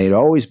 They'd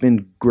always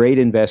been great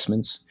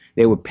investments.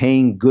 They were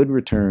paying good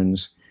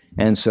returns.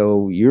 And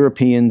so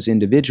Europeans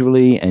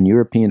individually and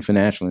European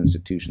financial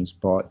institutions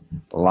bought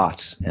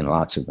lots and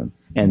lots of them.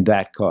 And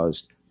that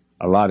caused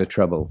a lot of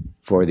trouble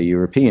for the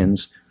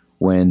Europeans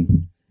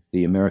when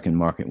the American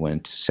market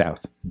went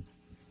south.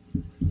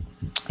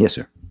 Yes,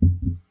 sir.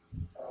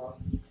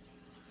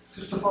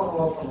 Just to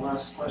follow up on the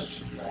last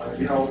question,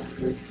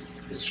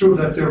 it's true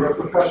that there were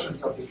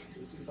repercussions of the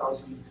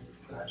 2008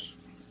 crash.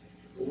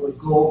 They were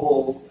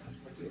global, and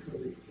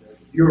particularly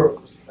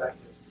Europe was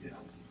affected.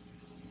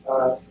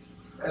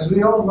 As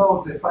we all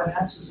know, the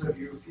finances of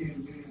the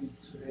European Union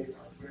today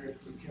are very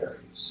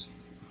precarious.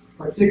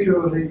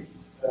 Particularly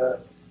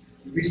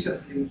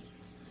recently,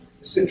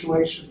 the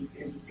situation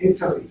in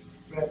Italy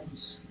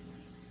threatens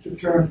to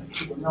turn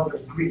into another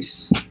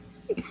Greece.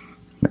 Would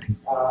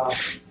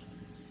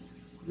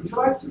you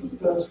like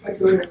to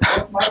speculate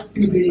what might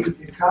be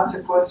the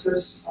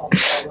consequences of,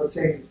 let's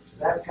say,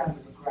 that kind of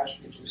a crash,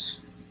 which is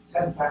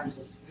 10 times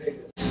as big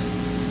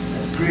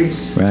as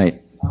Greece,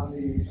 right, on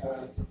the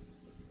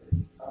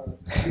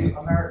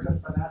American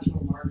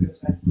financial markets,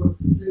 and could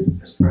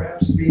this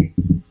perhaps be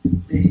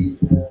the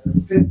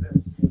bit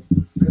that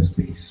fits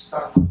the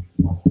stock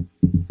market?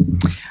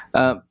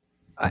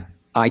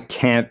 I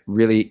can't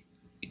really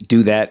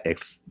do that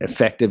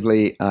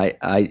effectively.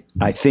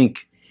 I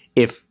think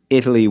if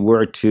Italy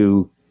were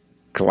to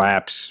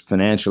collapse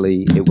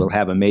financially, it will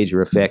have a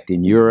major effect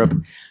in Europe.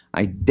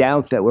 I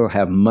doubt that will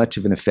have much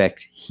of an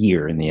effect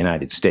here in the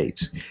United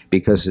States,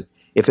 because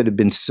if it had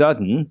been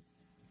sudden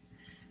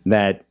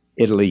that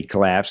Italy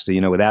collapsed,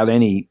 without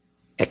any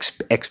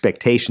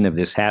expectation of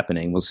this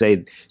happening, we'll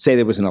say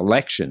there was an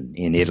election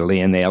in Italy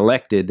and they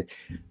elected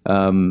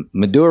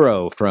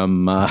Maduro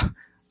from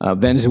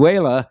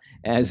Venezuela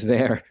as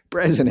their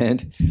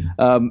president,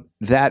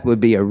 that would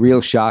be a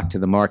real shock to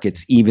the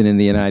markets, even in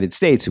the United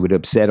States. It would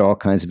upset all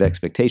kinds of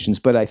expectations.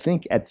 But I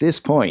think at this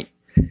point,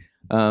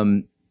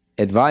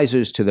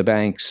 advisors to the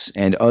banks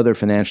and other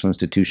financial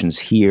institutions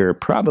here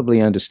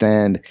probably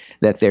understand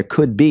that there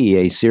could be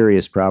a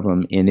serious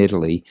problem in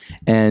Italy,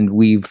 and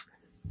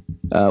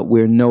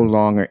we're no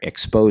longer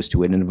exposed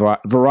to it in a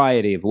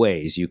variety of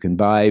ways. You can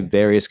buy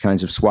various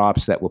kinds of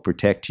swaps that will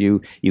protect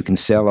you. You can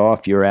sell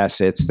off your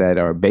assets that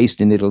are based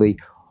in Italy,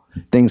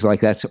 things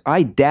like that. So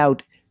I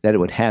doubt that it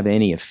would have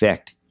any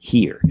effect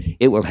here.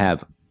 It will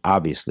have,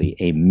 obviously,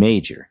 a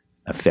major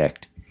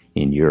effect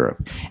in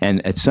Europe.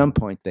 And at some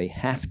point, they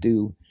have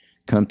to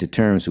come to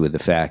terms with the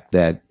fact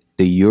that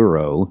the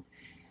euro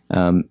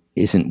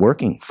isn't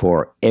working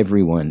for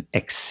everyone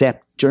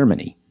except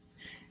Germany.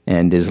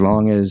 And as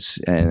long as,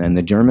 and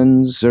the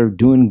Germans are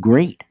doing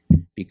great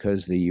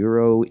because the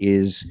euro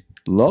is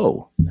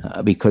low,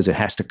 because it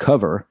has to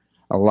cover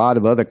a lot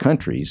of other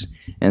countries.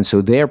 And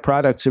so their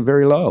products are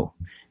very low.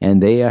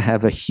 And they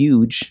have a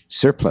huge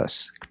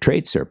surplus,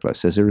 trade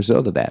surplus as a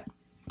result of that.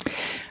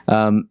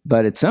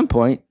 But at some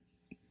point,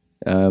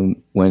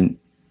 when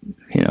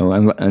You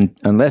know,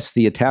 unless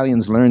the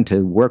Italians learn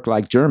to work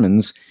like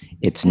Germans,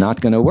 it's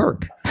not going to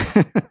work.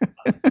 The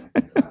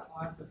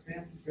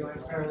Finns doing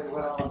fairly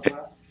well.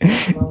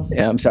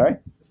 Yeah, I'm sorry?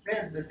 The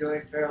Finns are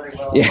doing fairly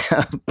well.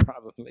 Yeah,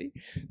 probably.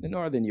 The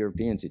Northern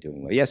Europeans are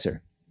doing well. Yes,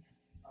 sir.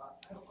 I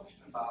have a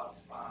question about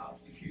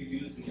if you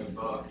use in your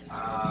book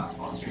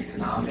Austrian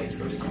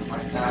economics or something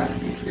like that.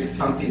 It's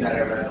something that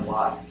I read a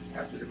lot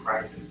after the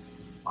crisis.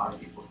 A lot of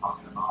people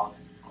talking about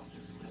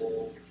Austrian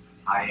school,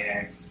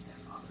 Hayek,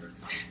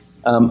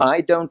 I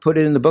don't put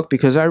it in the book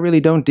because I really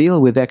don't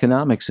deal with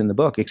economics in the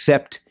book,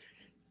 except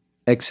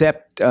it's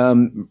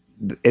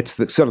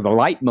the sort of the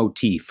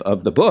leitmotif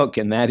of the book,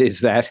 and that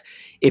is that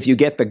if you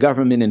get the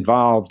government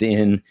involved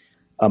in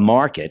a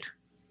market,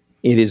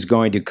 it is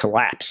going to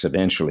collapse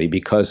eventually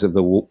because of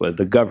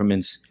the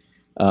government's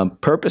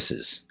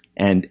purposes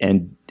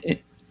and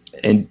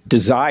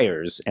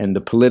desires and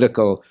the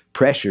political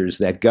pressures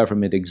that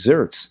government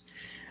exerts.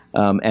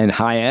 And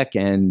Hayek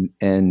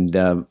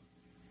and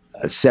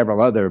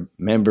several other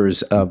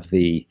members of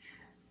the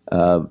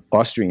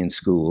Austrian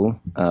school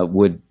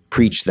would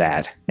preach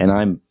that, and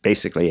I'm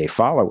basically a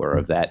follower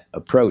of that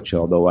approach,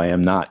 although I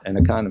am not an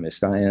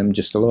economist. I am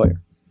just a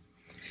lawyer.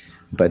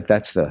 But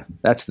that's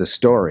the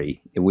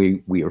story.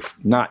 We are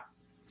not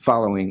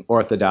following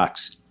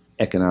orthodox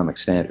economic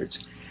standards.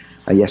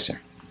 Yes, sir.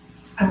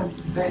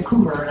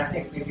 Vancouver, and I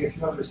think maybe a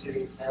few other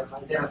cities, have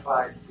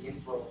identified the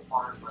inflow of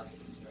foreign money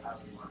into the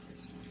housing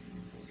markets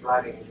as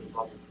driving into the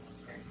bubble.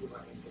 Vancouver,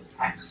 I think, the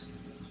tax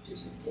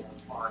reducing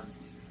foreign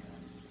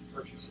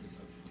purchases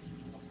of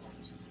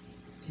homes.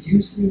 Do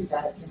you see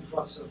that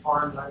influx of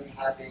foreign money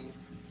having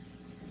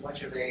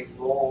much of a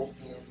role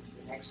in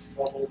the next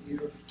bubble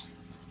year?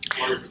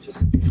 Or is it just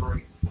going to be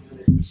very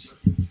limited to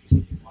certain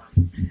specific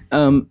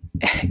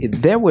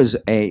markets? There was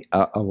a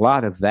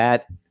lot of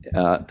that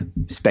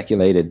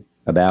speculated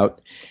about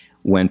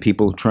when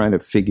people were trying to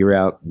figure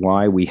out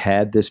why we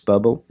had this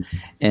bubble.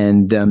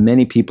 And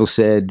many people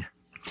said,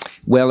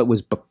 well, it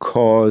was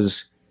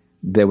because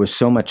there was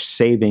so much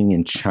saving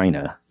in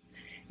China,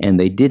 and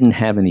they didn't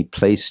have any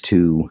place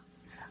to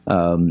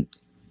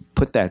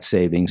put that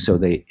saving, so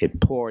it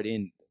poured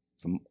in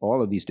from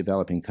all of these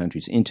developing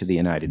countries into the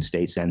United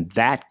States, and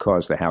that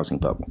caused the housing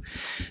bubble.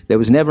 There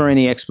was never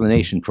any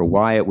explanation for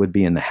why it would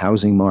be in the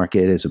housing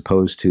market as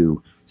opposed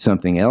to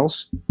something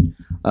else.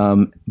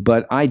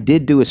 But I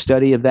did do a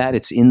study of that.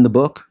 It's in the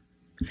book.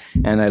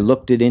 And I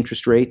looked at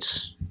interest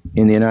rates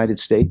in the United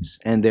States,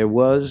 and there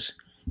was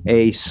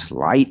a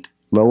slight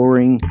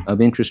lowering of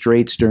interest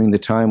rates during the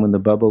time when the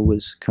bubble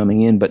was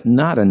coming in, but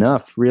not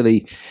enough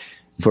really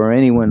for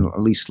anyone, at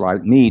least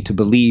like me, to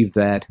believe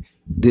that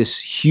this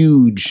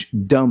huge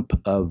dump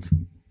of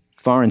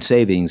foreign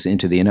savings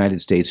into the United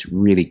States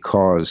really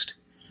caused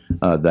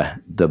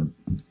the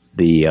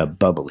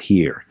bubble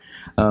here.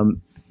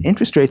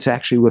 Interest rates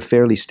actually were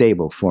fairly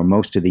stable for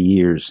most of the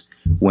years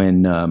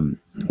when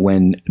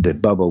the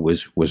bubble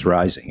was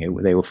rising.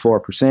 They were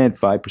 4%,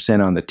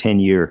 5% on the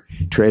 10-year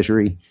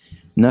Treasury.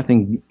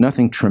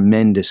 Nothing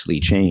tremendously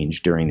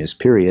changed during this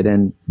period,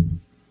 and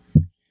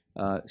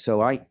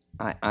so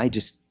I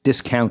just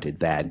discounted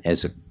that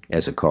as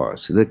a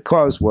cause. The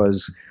cause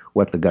was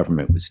what the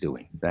government was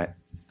doing. That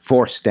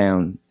forced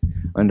down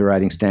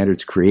underwriting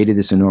standards, created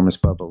this enormous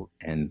bubble,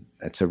 and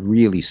that's a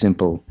really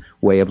simple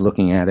way of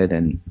looking at it,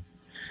 and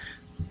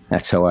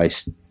that's how I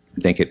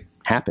think it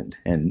happened.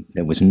 And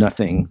there was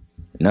nothing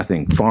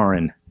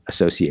foreign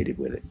associated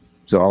with it.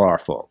 It's all our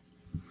fault.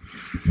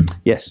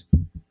 Yes?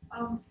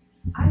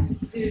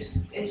 There's,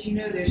 as you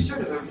know, there's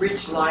sort of a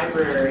rich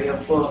library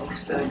of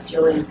books.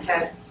 Gillian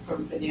Peck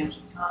from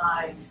Financial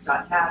Times,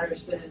 Scott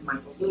Patterson,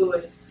 Michael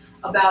Lewis,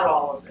 about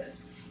all of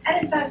this.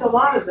 And in fact, a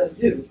lot of them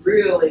do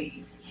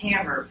really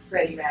hammer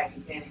Freddie Mac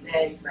and Fannie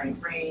Mae,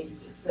 Frank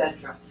Raines,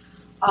 etc.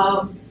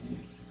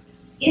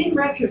 In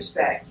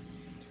retrospect,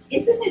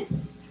 isn't it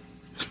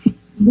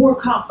more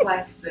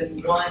complex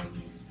than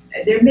one?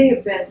 There may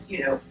have been,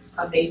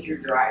 a major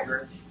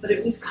driver, but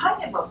it was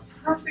kind of a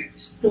perfect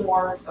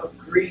storm of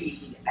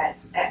greed, at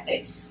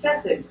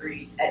excessive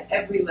greed at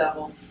every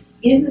level,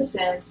 in the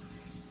sense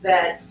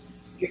that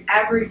your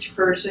average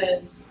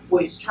person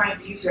was trying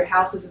to use their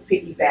house as a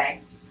piggy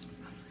bank.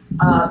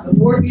 The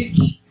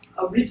mortgage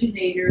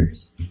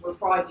originators were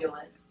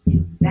fraudulent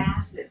in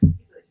massive,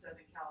 particularly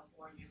Southern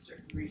California,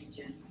 certain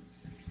regions.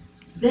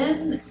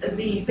 Then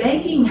the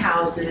banking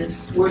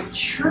houses were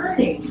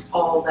churning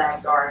all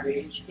that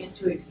garbage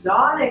into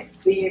exotic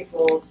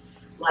vehicles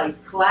like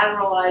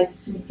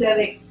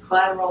synthetic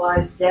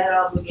collateralized debt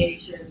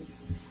obligations,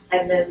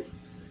 and then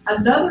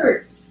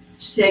another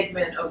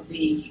segment of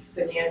the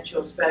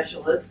financial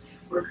specialists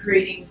were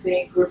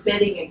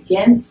betting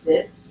against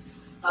it,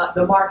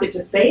 the market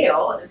to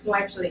fail, and so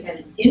actually had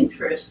an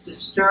interest to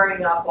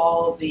stirring up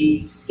all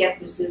the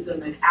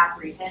skepticism and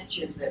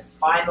apprehension that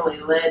finally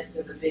led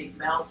to the big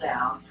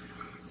meltdown.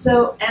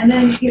 So, and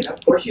then,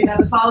 of course, you have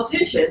the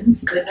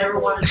politicians that never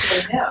want to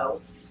say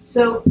no.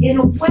 So, in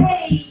a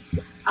way,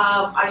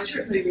 I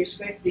certainly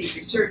respect the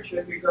research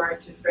with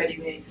regard to Freddie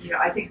Mac.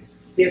 I think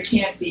there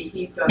can't be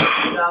heaped on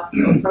enough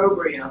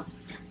opprobrium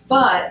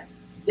But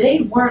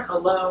they weren't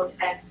alone,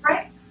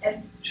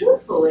 and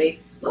truthfully,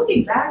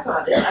 looking back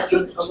on it, I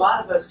mean, a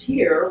lot of us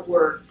here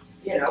were,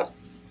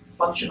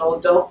 functional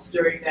adults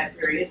during that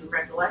period and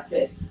recollect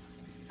it.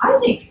 I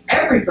think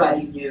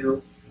everybody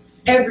knew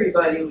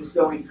everybody was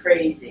going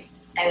crazy.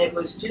 And it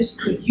was just,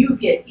 could you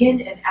get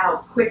in and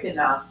out quick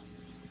enough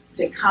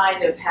to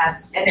kind of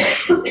have, and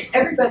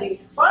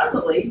everybody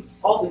finally,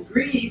 all the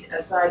greed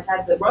aside,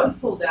 had the rug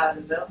pulled out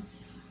of them,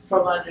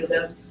 from under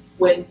them,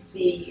 when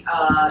the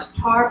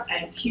TARP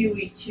and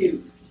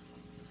QE2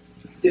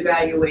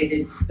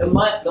 devaluated the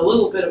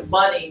little bit of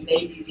money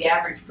maybe the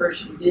average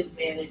person did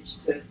manage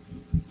to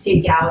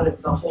take out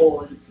of the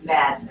whole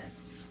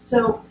madness.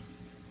 So,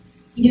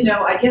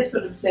 I guess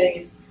what I'm saying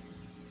is,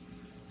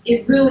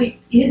 it really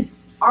is,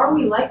 are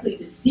we likely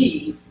to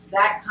see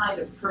that kind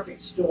of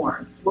perfect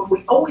storm? When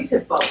we always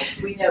have bubbles,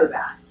 we know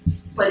that.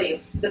 But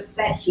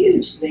that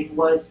huge thing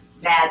was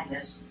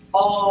madness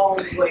all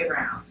the way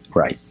around.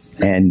 Right.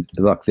 And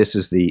look, this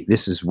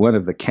is one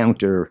of the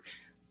counter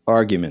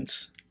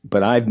arguments.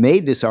 But I've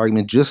made this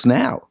argument just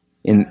now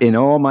in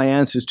all my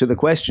answers to the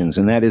questions,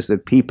 and that is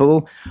that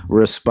people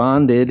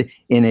responded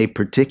in a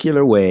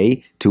particular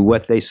way to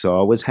what they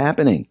saw was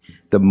happening.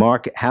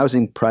 The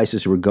housing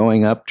prices were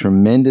going up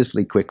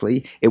tremendously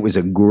quickly. It was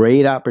a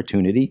great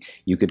opportunity.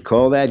 You could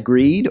call that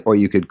greed, or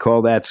you could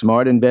call that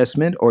smart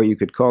investment, or you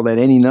could call that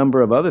any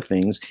number of other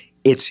things.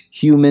 It's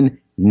human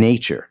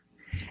nature.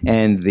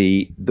 And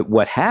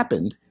what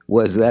happened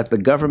was that the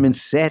government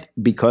set,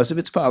 because of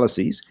its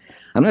policies,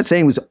 I'm not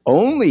saying it was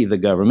only the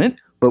government,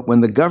 but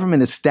when the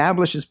government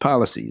establishes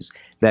policies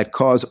that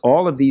cause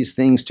all of these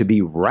things to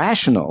be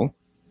rational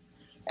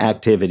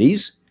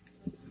activities,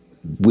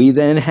 we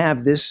then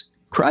have this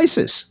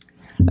crisis.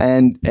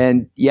 And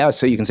yeah,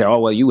 so you can say, oh,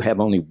 well, you have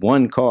only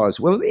one cause.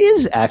 Well, it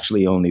is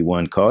actually only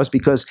one cause,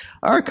 because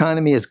our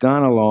economy has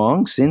gone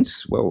along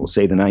since, well, we'll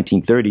say the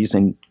 1930s.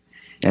 And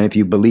if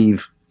you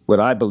believe what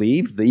I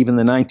believe, even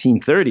the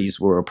 1930s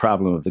were a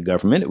problem of the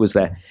government. It was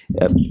that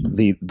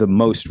the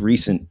most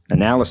recent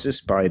analysis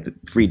by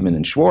Friedman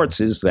and Schwartz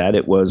is that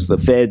it was the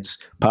Fed's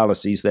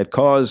policies that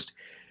caused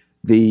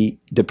the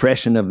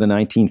depression of the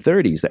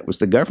 1930s. That was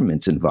the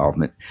government's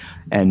involvement.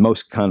 And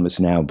most economists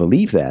now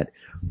believe that.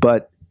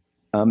 But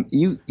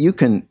you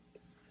can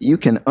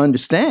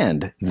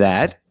understand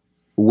that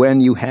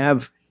when you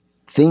have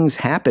things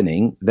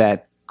happening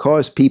that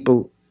cause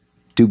people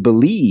to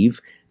believe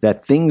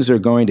that things are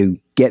going to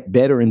get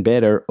better and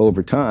better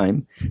over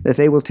time, that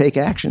they will take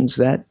actions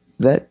that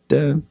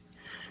do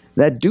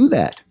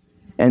that.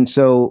 And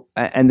so,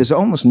 and there's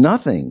almost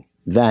nothing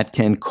that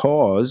can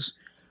cause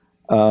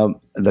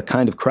the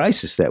kind of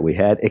crisis that we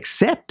had,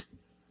 except,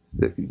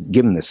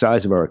 given the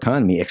size of our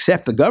economy,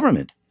 except the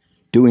government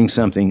doing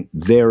something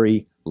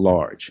very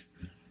large.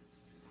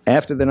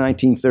 After the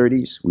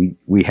 1930s,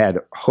 we had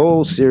a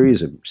whole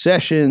series of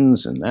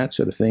recessions and that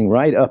sort of thing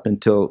right up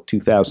until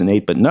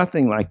 2008, but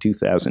nothing like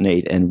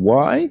 2008. And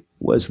why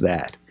was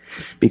that?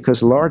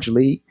 Because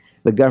largely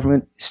the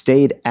government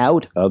stayed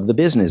out of the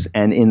business.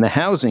 And in the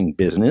housing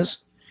business,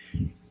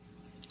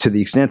 to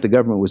the extent the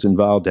government was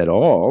involved at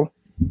all,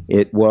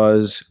 it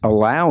was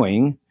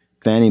allowing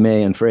Fannie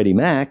Mae and Freddie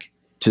Mac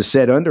to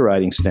set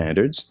underwriting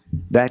standards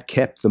that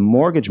kept the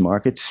mortgage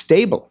market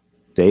stable.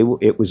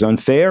 It was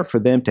unfair for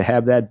them to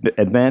have that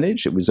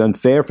advantage. It was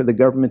unfair for the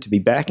government to be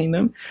backing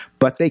them,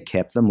 but they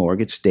kept the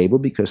mortgage stable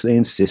because they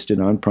insisted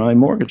on prime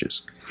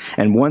mortgages.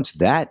 And once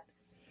that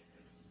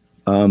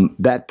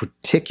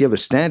particular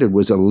standard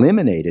was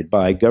eliminated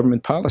by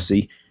government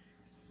policy,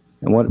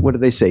 and what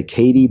did they say?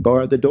 Katie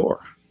barred the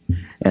door,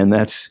 and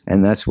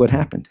that's what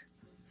happened.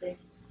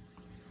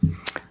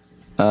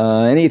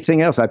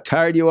 Anything else? I've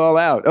tired you all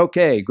out.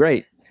 Okay,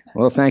 great.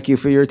 Well, thank you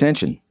for your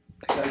attention.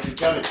 Thank you,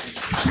 Kevin.